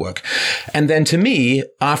framework. And then to me,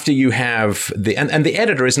 after you have and the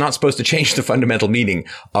editor is not supposed to change the fundamental meaning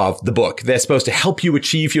of the book. They're supposed to help you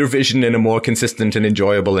achieve your vision in a more consistent and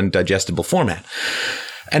enjoyable and digestible format.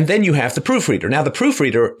 And then you have the proofreader. Now, the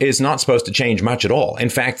proofreader is not supposed to change much at all. In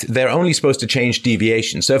fact, they're only supposed to change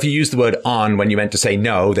deviation. So if you use the word on when you meant to say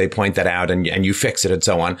no, they point that out and you fix it and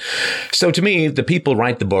so on. So to me, the people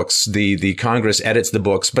write the books, the Congress edits the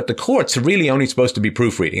books, but the courts are really only supposed to be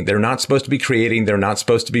proofreading. They're not supposed to be creating. They're not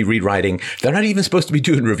supposed to be rewriting. They're not even supposed to be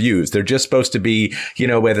doing reviews. They're just supposed to be,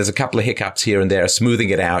 where there's a couple of hiccups here and there, smoothing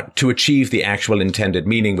it out to achieve the actual intended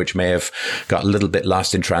meaning, which may have got a little bit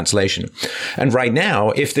lost in translation. And right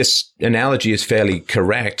now, if this analogy is fairly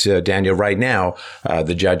correct, Daniel, right now,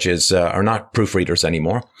 the judges are not proofreaders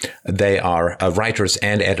anymore. They are writers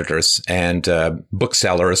and editors and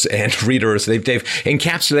booksellers and readers. They've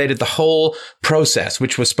encapsulated the whole process,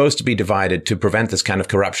 which was supposed to be divided to prevent this kind of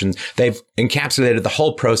corruption. They've encapsulated the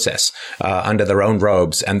whole process under their own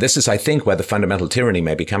robes. And this is, I think, where the fundamental tyranny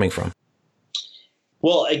may be coming from.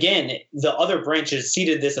 Well, again, the other branches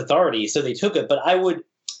ceded this authority, so they took it. But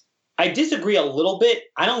I disagree a little bit.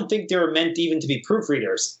 I don't think they were meant even to be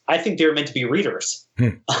proofreaders. I think they were meant to be readers.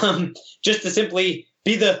 Just to simply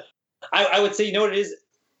be I would say, you know what it is?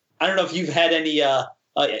 I don't know if you've had any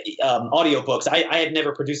audiobooks. I had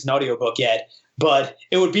never produced an audiobook yet, but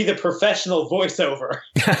it would be the professional voiceover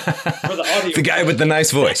for the audio. The guy with the nice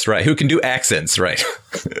voice, right? Who can do accents, right?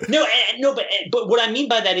 No, but what I mean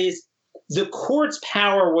by that is the court's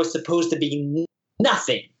power was supposed to be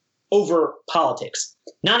nothing over politics.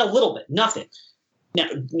 Not a little bit, nothing. Now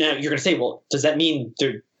you're going to say, well, does that mean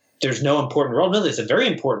there's no important role? No, there's a very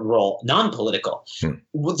important role, non-political.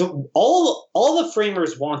 All the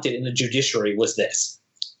framers wanted in the judiciary was this.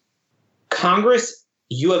 Congress,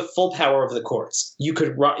 you have full power over the courts. You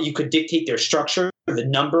could dictate their structure, the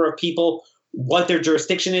number of people, what their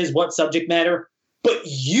jurisdiction is, what subject matter, but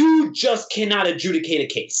you just cannot adjudicate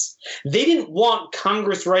a case. They didn't want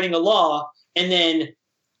Congress writing a law and then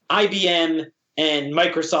IBM and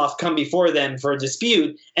Microsoft come before them for a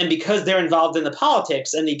dispute, and because they're involved in the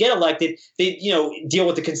politics and they get elected, they deal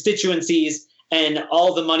with the constituencies and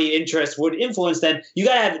all the money interest would influence them. You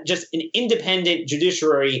got to have just an independent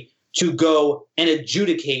judiciary to go and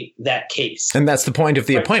adjudicate that case. And that's the point of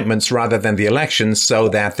the appointments rather than the elections, so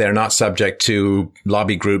that they're not subject to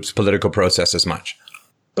lobby groups, political process as much.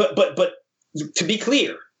 But to be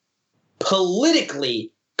clear,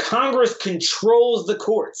 politically, Congress controls the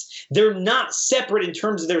courts. They're not separate in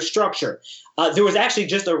terms of their structure. There was actually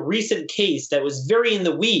just a recent case that was very in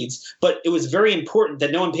the weeds, but it was very important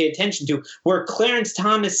that no one paid attention to, where Clarence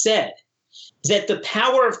Thomas said that the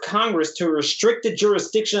power of Congress to restrict the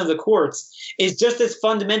jurisdiction of the courts is just as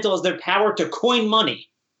fundamental as their power to coin money.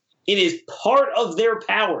 It is part of their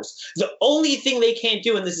powers. The only thing they can't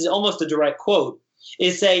do, and this is almost a direct quote,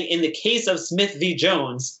 is say, in the case of Smith v.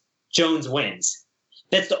 Jones, Jones wins.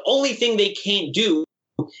 That's the only thing they can't do,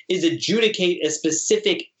 is adjudicate a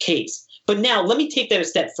specific case. But now let me take that a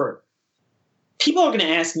step further. People are going to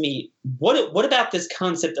ask me, what about this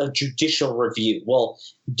concept of judicial review? Well,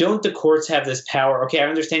 don't the courts have this power? Okay, I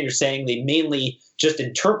understand you're saying they mainly just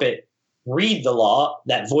read the law,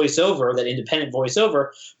 that voiceover, that independent voiceover,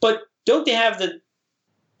 but don't they have the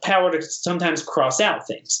power to sometimes cross out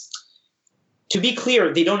things? To be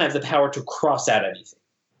clear, they don't have the power to cross out anything.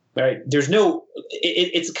 Right? There's no.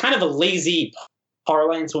 It's kind of a lazy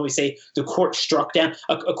parlance when we say the court struck down.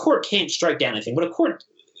 A court can't strike down anything. What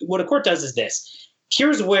a court does is this.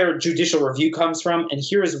 Here's where judicial review comes from, and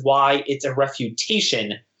here's why it's a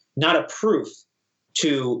refutation, not a proof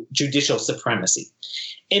to judicial supremacy.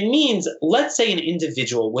 It means, let's say, an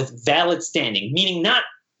individual with valid standing, meaning not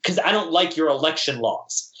because I don't like your election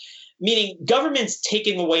laws. Meaning government's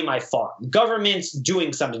taking away my farm. Government's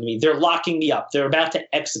doing something to me. They're locking me up. They're about to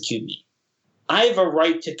execute me. I have a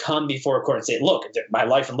right to come before a court and say, look, my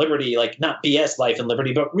life and liberty, like not BS life and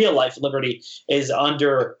liberty, but real life and liberty is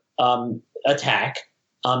under attack,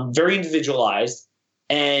 very individualized.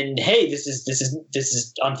 And hey, this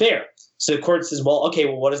is unfair. So the court says, well, okay,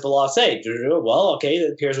 well, what does the law say? Well, okay,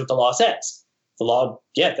 that appears what the law says. The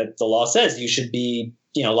law says you should be,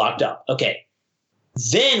 locked up. Okay.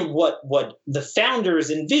 Then what the founders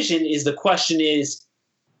envision is the question is,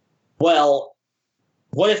 well,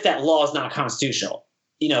 what if that law is not constitutional?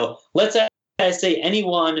 Let's say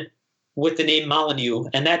anyone with the name Molyneux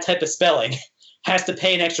and that type of spelling has to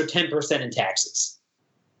pay an extra 10% in taxes.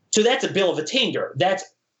 So that's a bill of attainder. That's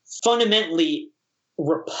fundamentally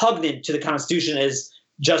repugnant to the Constitution, as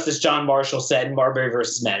Justice John Marshall said in Marbury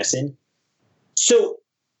versus Madison. So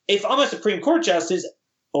if I'm a Supreme Court justice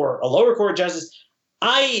or a lower court justice,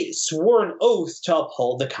 I swore an oath to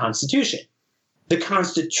uphold the Constitution. The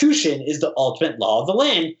Constitution is the ultimate law of the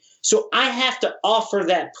land. So I have to offer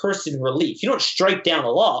that person relief. You don't strike down the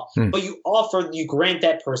law, but you grant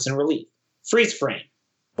that person relief. Freeze frame.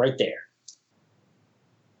 right there.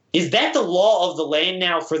 Is that the law of the land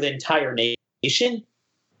now for the entire nation?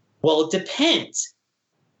 Well, it depends.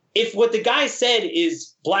 If what the guy said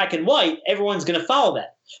is black and white, everyone's going to follow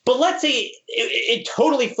that. But let's say it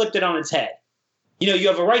totally flipped it on its head. You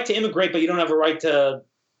have a right to immigrate, but you don't have a right to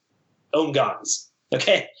own guns.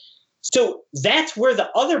 Okay? So that's where the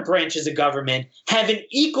other branches of government have an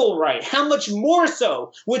equal right. How much more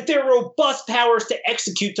so with their robust powers to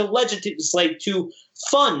execute, to legislate, to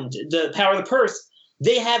fund, the power of the purse.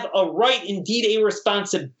 They have a right, indeed a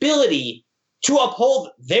responsibility, to uphold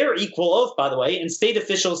their equal oath, by the way, and state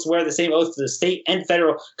officials swear the same oath to the state and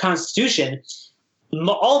federal constitution.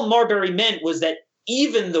 All Marbury meant was that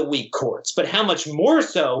even the weak courts, but how much more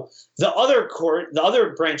so the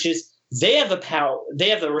other branches, they have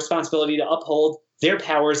the responsibility to uphold their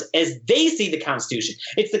powers as they see the Constitution.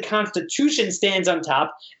 It's the Constitution stands on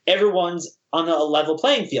top. Everyone's on a level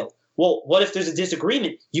playing field. Well, what if there's a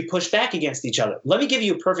disagreement? You push back against each other. Let me give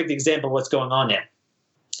you a perfect example of what's going on now.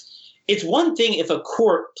 It's one thing if a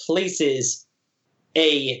court places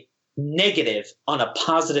a negative on a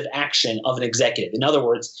positive action of an executive. In other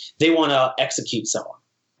words, they want to execute someone.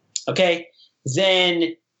 Okay?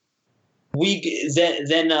 Then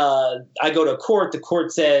I go to court. The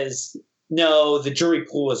court says, no, the jury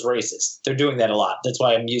pool is racist. They're doing that a lot. That's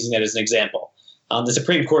why I'm using that as an example. The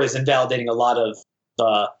Supreme Court is invalidating a lot of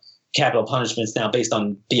capital punishments now based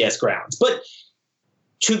on BS grounds. But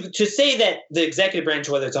to say that the executive branch,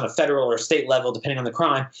 whether it's on a federal or state level, depending on the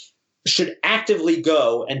crime, should actively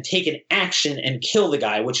go and take an action and kill the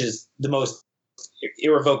guy, which is the most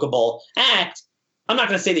irrevocable act, I'm not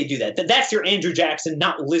going to say they do that. That's your Andrew Jackson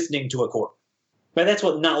not listening to a court. Right? That's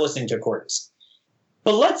what not listening to a court is.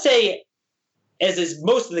 But let's say, as is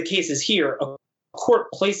most of the cases here, a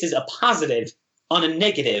court places a positive on a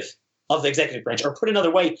negative of the executive branch, or put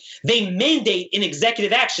another way, they mandate an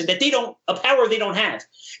executive action that a power they don't have.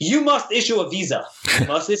 You must issue a visa. You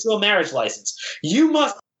must issue a marriage license. You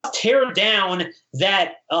must tear down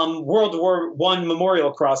that World War I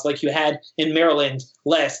memorial cross like you had in Maryland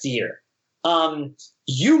last year.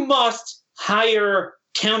 You must hire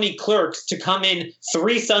county clerks to come in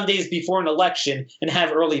 3 Sundays before an election and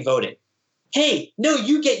have early voting. Hey, no,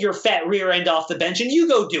 you get your fat rear end off the bench and you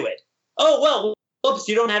go do it. Oh, well, oops,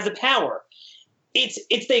 you don't have the power. It's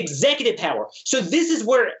the executive power. So this is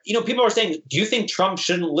where, people are saying, do you think Trump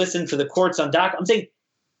shouldn't listen to the courts on DACA? I'm saying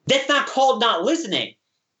that's not called not listening.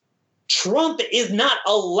 Trump is not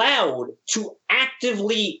allowed to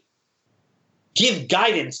actively give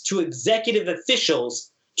guidance to executive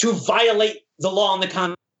officials to violate the law and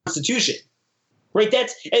the Constitution. Right?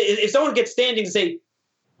 That's if someone gets standing and say,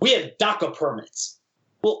 we have DACA permits.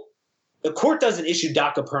 Well, the court doesn't issue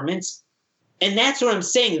DACA permits. And that's what I'm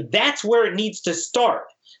saying. That's where it needs to start,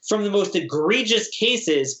 from the most egregious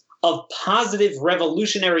cases of positive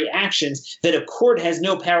revolutionary actions that a court has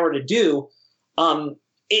no power to do.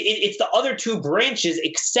 It's the other two branches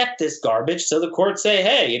accept this garbage. So the courts say,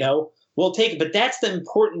 hey, we'll take it. But that's the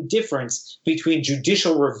important difference between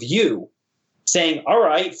judicial review saying, all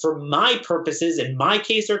right, for my purposes in my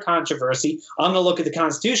case or controversy, I'm going to look at the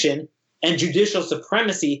Constitution, and judicial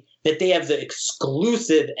supremacy, that they have the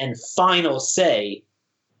exclusive and final say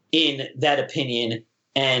in that opinion,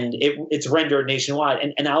 and it's rendered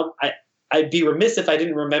nationwide. And I'd be remiss if I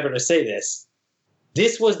didn't remember to say this.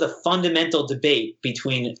 This was the fundamental debate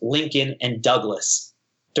between Lincoln and Douglas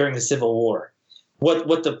during the Civil War.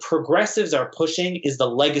 What the progressives are pushing is the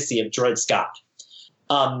legacy of Dred Scott.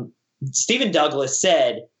 Stephen Douglas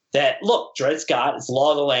said that, look, Dred Scott, it's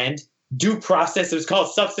law of the land, due process, it was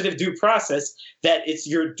called substantive due process, that it's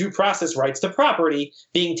your due process rights to property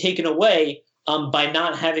being taken away by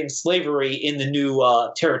not having slavery in the new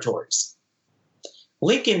territories.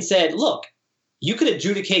 Lincoln said, look, you could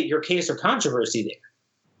adjudicate your case or controversy there.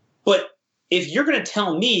 But if you're going to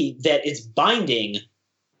tell me that it's binding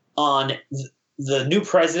on the new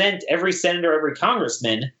president, every senator, every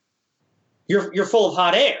congressman, you're full of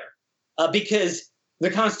hot air because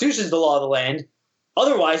the Constitution is the law of the land.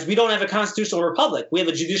 Otherwise, we don't have a constitutional republic. We have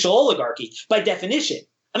a judicial oligarchy by definition.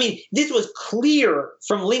 I mean, this was clear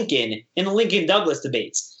from Lincoln in the Lincoln-Douglas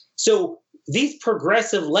debates. So these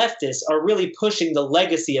progressive leftists are really pushing the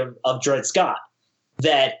legacy of Dred Scott,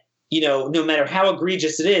 that, no matter how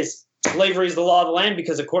egregious it is, slavery is the law of the land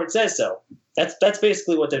because the court says so. That's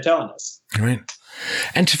basically what they're telling us. Right.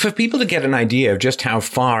 And for people to get an idea of just how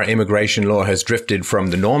far immigration law has drifted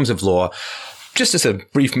from the norms of law, just as a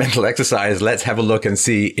brief mental exercise, let's have a look and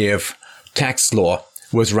see if tax law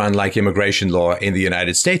was run like immigration law in the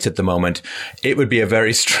United States at the moment, it would be a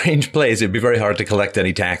very strange place. It'd be very hard to collect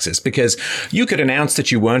any taxes because you could announce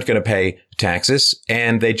that you weren't going to pay taxes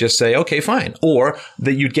and they just say, okay, fine. Or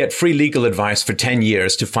that you'd get free legal advice for 10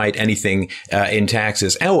 years to fight anything in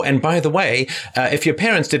taxes. Oh, and by the way, if your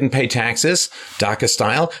parents didn't pay taxes, DACA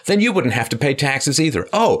style, then you wouldn't have to pay taxes either.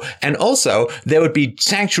 Oh, and also there would be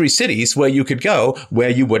sanctuary cities where you could go where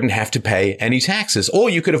you wouldn't have to pay any taxes. Or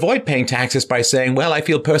you could avoid paying taxes by saying, well, I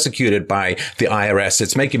feel persecuted by the IRS.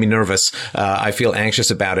 It's making me nervous. I feel anxious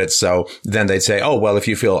about it. So then they'd say, oh, well, if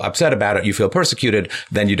you feel upset about it, you feel persecuted,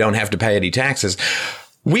 then you don't have to pay any taxes.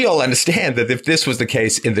 We all understand that if this was the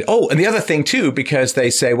case and the other thing too, because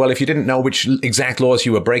they say, well, if you didn't know which exact laws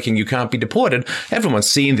you were breaking, you can't be deported. Everyone's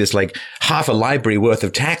seen this like half a library worth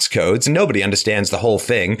of tax codes and nobody understands the whole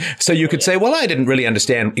thing. So you could say, well, I didn't really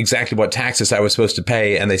understand exactly what taxes I was supposed to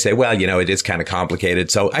pay. And they say, well, it is kind of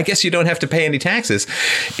complicated. So I guess you don't have to pay any taxes.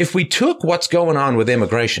 If we took what's going on with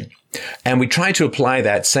immigration and we try to apply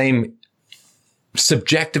that same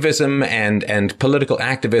subjectivism and political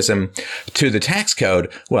activism to the tax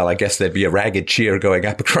code, well, I guess there'd be a ragged cheer going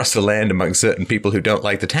up across the land among certain people who don't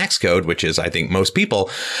like the tax code, which is, I think, most people.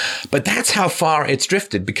 But that's how far it's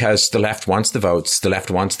drifted because the left wants the votes, the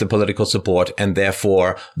left wants the political support, and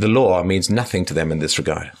therefore the law means nothing to them in this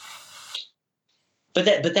regard.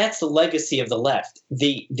 But that's the legacy of the left.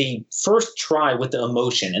 The first try with the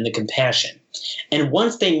emotion and the compassion. And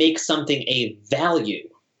once they make something a value,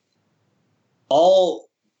 all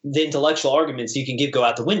the intellectual arguments you can give go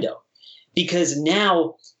out the window. Because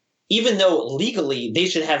now, even though legally they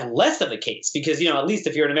should have less of a case, because, at least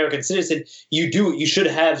if you're an American citizen, you should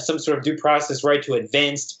have some sort of due process right to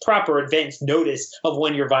proper advanced notice of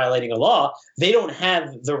when you're violating a law. They don't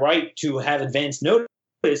have the right to have advanced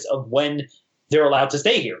notice of when they're allowed to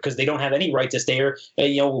stay here because they don't have any right to stay here.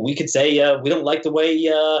 We could say, we don't like the way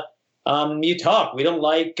you talk. We don't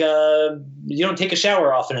like, you don't take a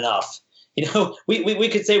shower often enough. We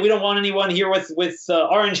could say we don't want anyone here with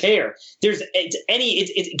orange hair.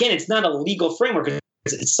 It's not a legal framework.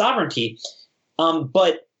 It's sovereignty.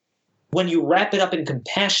 But when you wrap it up in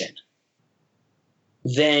compassion,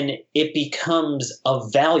 then it becomes a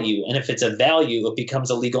value. And if it's a value, it becomes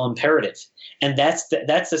a legal imperative. And that's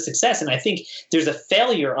the success. And I think there's a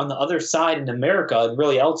failure on the other side in America and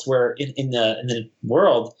really elsewhere in the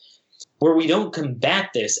world where we don't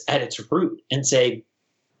combat this at its root and say,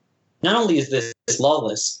 not only is this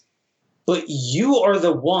lawless, but you are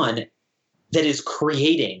the one that is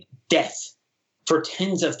creating death for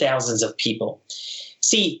tens of thousands of people.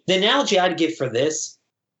 See, the analogy I'd give for this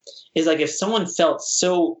is like if someone felt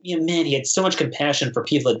he had so much compassion for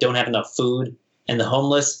people that don't have enough food and the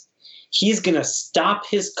homeless, he's going to stop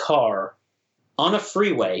his car on a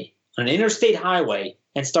freeway, on an interstate highway,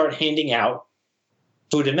 and start handing out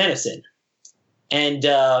food and medicine. And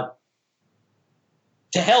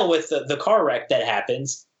to hell with the car wreck that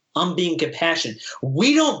happens. I'm being compassionate.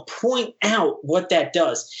 We don't point out what that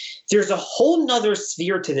does. There's a whole nother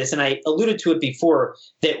sphere to this, and I alluded to it before,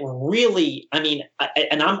 that really,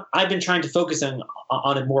 I've been trying to focus on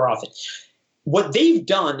it more often. What they've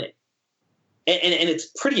done, and it's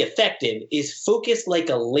pretty effective, is focus like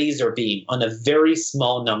a laser beam on a very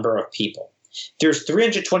small number of people. There's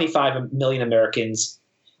 325 million Americans.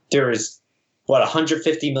 There's,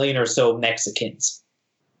 150 million or so Mexicans.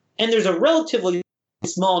 And there's a relatively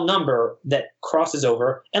small number that crosses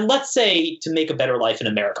over. And let's say to make a better life in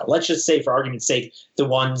America, let's just say for argument's sake, the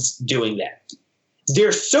ones doing that.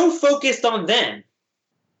 They're so focused on them.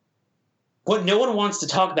 What no one wants to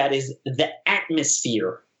talk about is the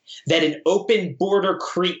atmosphere that an open border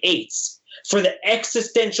creates for the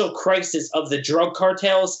existential crisis of the drug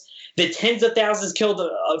cartels, the tens of thousands killed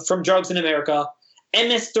from drugs in America,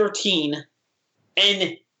 MS-13,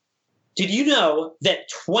 and did you know that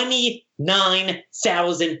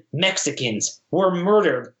 29,000 Mexicans were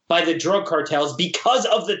murdered by the drug cartels because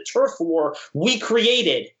of the turf war we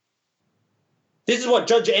created? This is what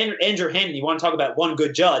Judge Andrew Hannon, you want to talk about one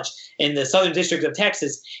good judge in the Southern District of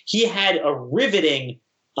Texas, he had a riveting,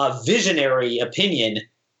 visionary opinion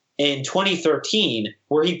in 2013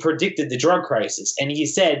 where he predicted the drug crisis. And he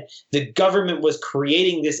said the government was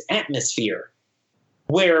creating this atmosphere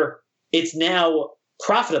where it's now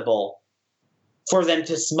profitable for them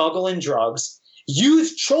to smuggle in drugs,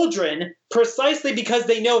 use children precisely because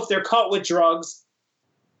they know if they're caught with drugs,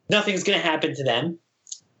 nothing's going to happen to them.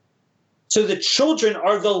 So the children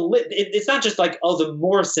are it's not just like, the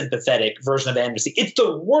more sympathetic version of amnesty. It's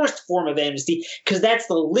the worst form of amnesty because that's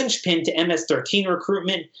the linchpin to MS-13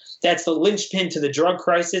 recruitment. That's the linchpin to the drug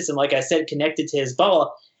crisis. And like I said, connected to Hezbollah.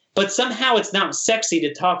 But somehow it's not sexy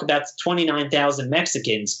to talk about the 29,000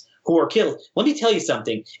 Mexicans who are killed. Let me tell you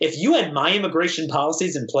something. If you had my immigration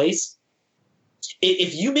policies in place,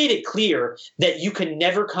 if you made it clear that you can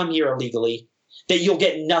never come here illegally, that you'll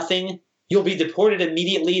get nothing, you'll be deported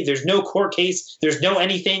immediately, there's no court case, there's no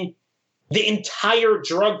anything, the entire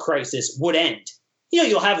drug crisis would end.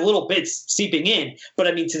 You'll have little bits seeping in, but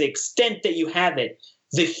I mean, to the extent that you have it,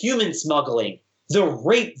 the human smuggling, the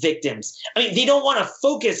rape victims, I mean, they don't want to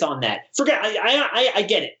focus on that. I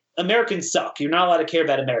get it. Americans suck. You're not allowed to care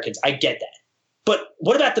about Americans. I get that. But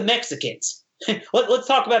what about the Mexicans? Let's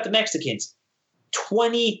talk about the Mexicans.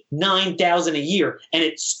 29,000 a year. And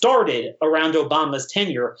it started around Obama's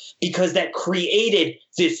tenure because that created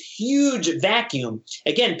this huge vacuum.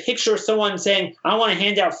 Again, picture someone saying, I want to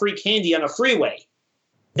hand out free candy on a freeway.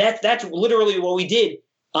 That's literally what we did.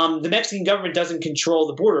 The Mexican government doesn't control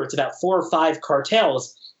the border. It's about 4 or 5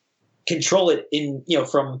 cartels control it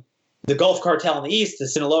from the Gulf cartel in the east, the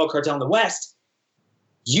Sinaloa cartel in the west.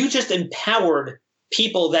 You just empowered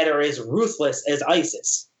people that are as ruthless as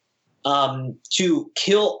ISIS to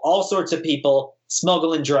kill all sorts of people,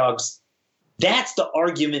 smuggle in drugs. That's the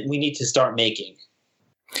argument we need to start making.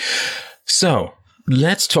 So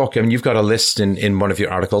let's talk. I mean, you've got a list in one of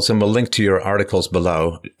your articles, and we'll link to your articles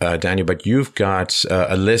below, Daniel, but you've got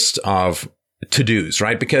a list of to-dos,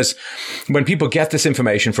 right? Because when people get this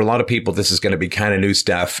information, for a lot of people, this is going to be kind of new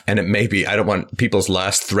stuff. And it may be, I don't want people's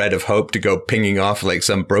last thread of hope to go pinging off like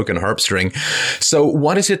some broken harp string. So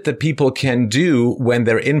what is it that people can do when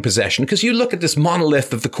they're in possession? Because you look at this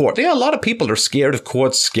monolith of the court. Yeah, a lot of people are scared of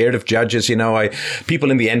courts, scared of judges.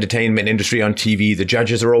 People in the entertainment industry on TV, the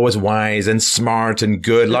judges are always wise and smart and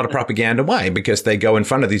good. A lot of propaganda. Why? Because they go in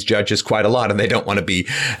front of these judges quite a lot and they don't want to be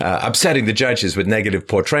upsetting the judges with negative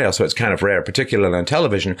portrayal. So it's kind of rare, particularly on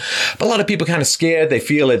television. But a lot of people kind of scared. They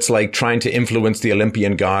feel it's like trying to influence the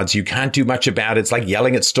Olympian gods. You can't do much about it. It's like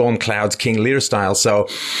yelling at storm clouds, King Lear style. So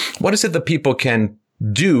what is it that people can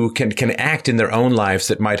do, can act in their own lives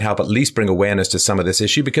that might help at least bring awareness to some of this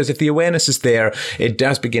issue? Because if the awareness is there, it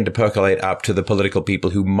does begin to percolate up to the political people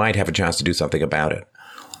who might have a chance to do something about it.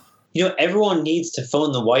 Everyone needs to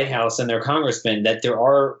phone the White House and their congressmen that there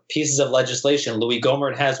are pieces of legislation. Louis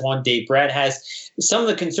Gohmert has one. Dave Brat has. Some of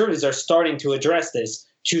the conservatives are starting to address this,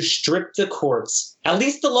 to strip the courts, at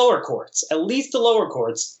least the lower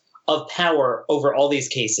courts, of power over all these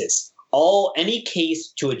cases. Any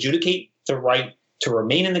case to adjudicate the right to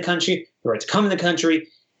remain in the country, the right to come in the country,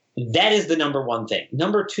 that is the number one thing.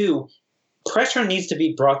 Number two, pressure needs to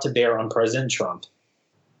be brought to bear on President Trump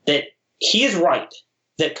that he is right,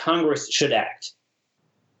 that Congress should act.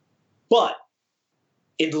 But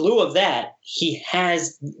in lieu of that,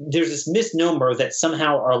 there's this misnomer that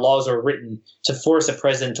somehow our laws are written to force a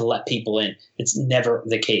president to let people in. It's never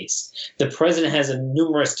the case. The president has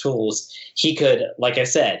numerous tools. He could, like I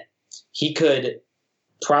said,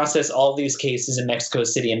 process all these cases in Mexico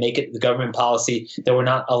City and make it the government policy that we're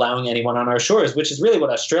not allowing anyone on our shores, which is really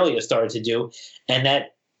what Australia started to do. And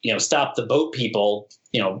that, stopped the boat people,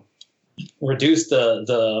 reduce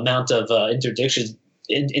the amount of interdictions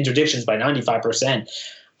by 95%.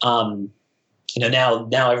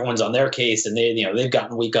 Now everyone's on their case, and they've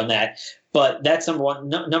gotten weak on that. But that's number one.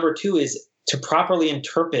 Number two is to properly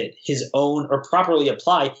interpret properly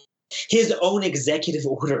apply his own executive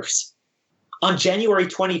orders. On January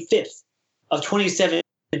 25th of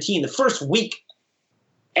 2017, the first week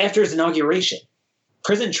after his inauguration,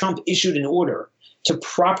 President Trump issued an order to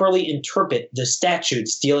properly interpret the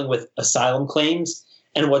statutes dealing with asylum claims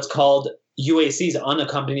and what's called UACs,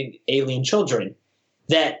 unaccompanied alien children,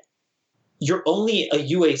 that you're only a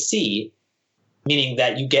UAC, meaning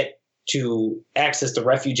that you get to access the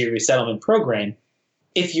refugee resettlement program,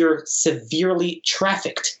 if you're severely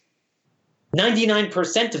trafficked.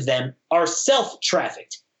 99% of them are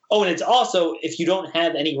self-trafficked. Oh, and it's also, if you don't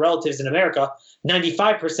have any relatives in America,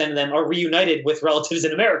 95% of them are reunited with relatives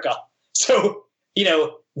in America. So,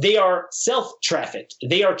 they are self-trafficked.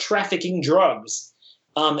 They are trafficking drugs.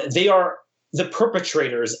 They are the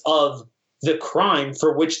perpetrators of the crime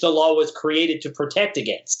for which the law was created to protect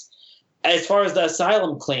against. As far as the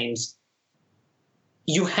asylum claims,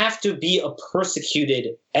 you have to be a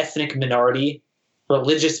persecuted ethnic minority,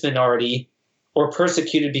 religious minority, or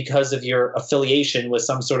persecuted because of your affiliation with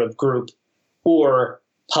some sort of group or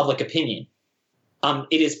public opinion.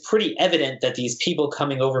 It is pretty evident that these people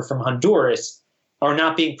coming over from Honduras are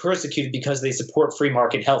not being persecuted because they support free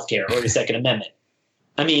market healthcare or the Second Amendment.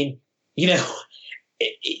 I mean,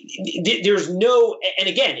 there's no, and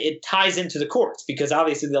again, it ties into the courts because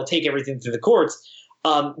obviously they'll take everything through the courts.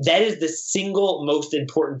 That is the single most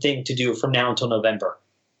important thing to do from now until November: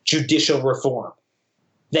 judicial reform.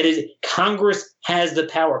 That is, Congress has the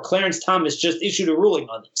power. Clarence Thomas just issued a ruling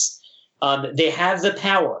on this. They have the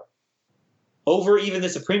power over even the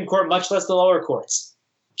Supreme Court, much less the lower courts,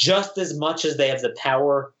 just as much as they have the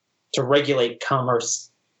power to regulate commerce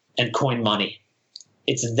and coin money.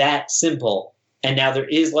 It's that simple. And now there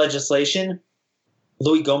is legislation.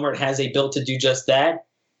 Louis Gohmert has a bill to do just that.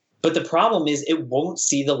 But the problem is it won't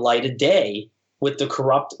see the light of day with the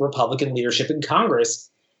corrupt Republican leadership in Congress.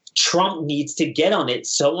 Trump needs to get on it.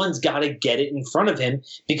 Someone's got to get it in front of him,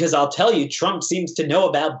 because I'll tell you, Trump seems to know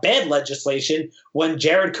about bad legislation when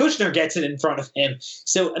Jared Kushner gets it in front of him.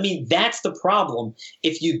 So, I mean, that's the problem.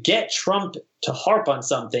 If you get Trump to harp on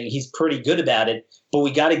something, he's pretty good about it, but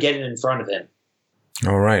we got to get it in front of him.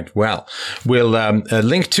 All right. Well, we'll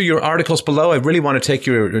link to your articles below. I really want to thank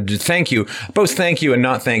you and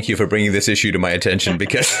not thank you for bringing this issue to my attention,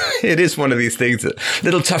 because it is one of these things that a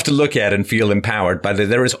little tough to look at and feel empowered. But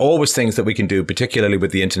there is always things that we can do, particularly with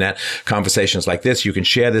the internet, conversations like this. You can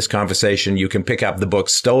share this conversation. You can pick up the book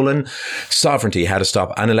Stolen Sovereignty: How to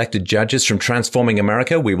Stop Unelected Judges from Transforming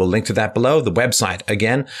America. We will link to that below. The website,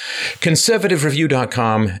 again,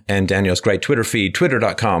 conservativereview.com, and Daniel's great Twitter feed,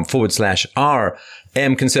 twitter.com/r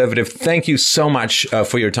Conservative. Thank you so much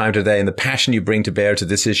for your time today and the passion you bring to bear to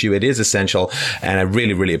this issue. It is essential, and I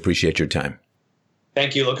really, really appreciate your time.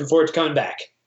 Thank you. Looking forward to coming back.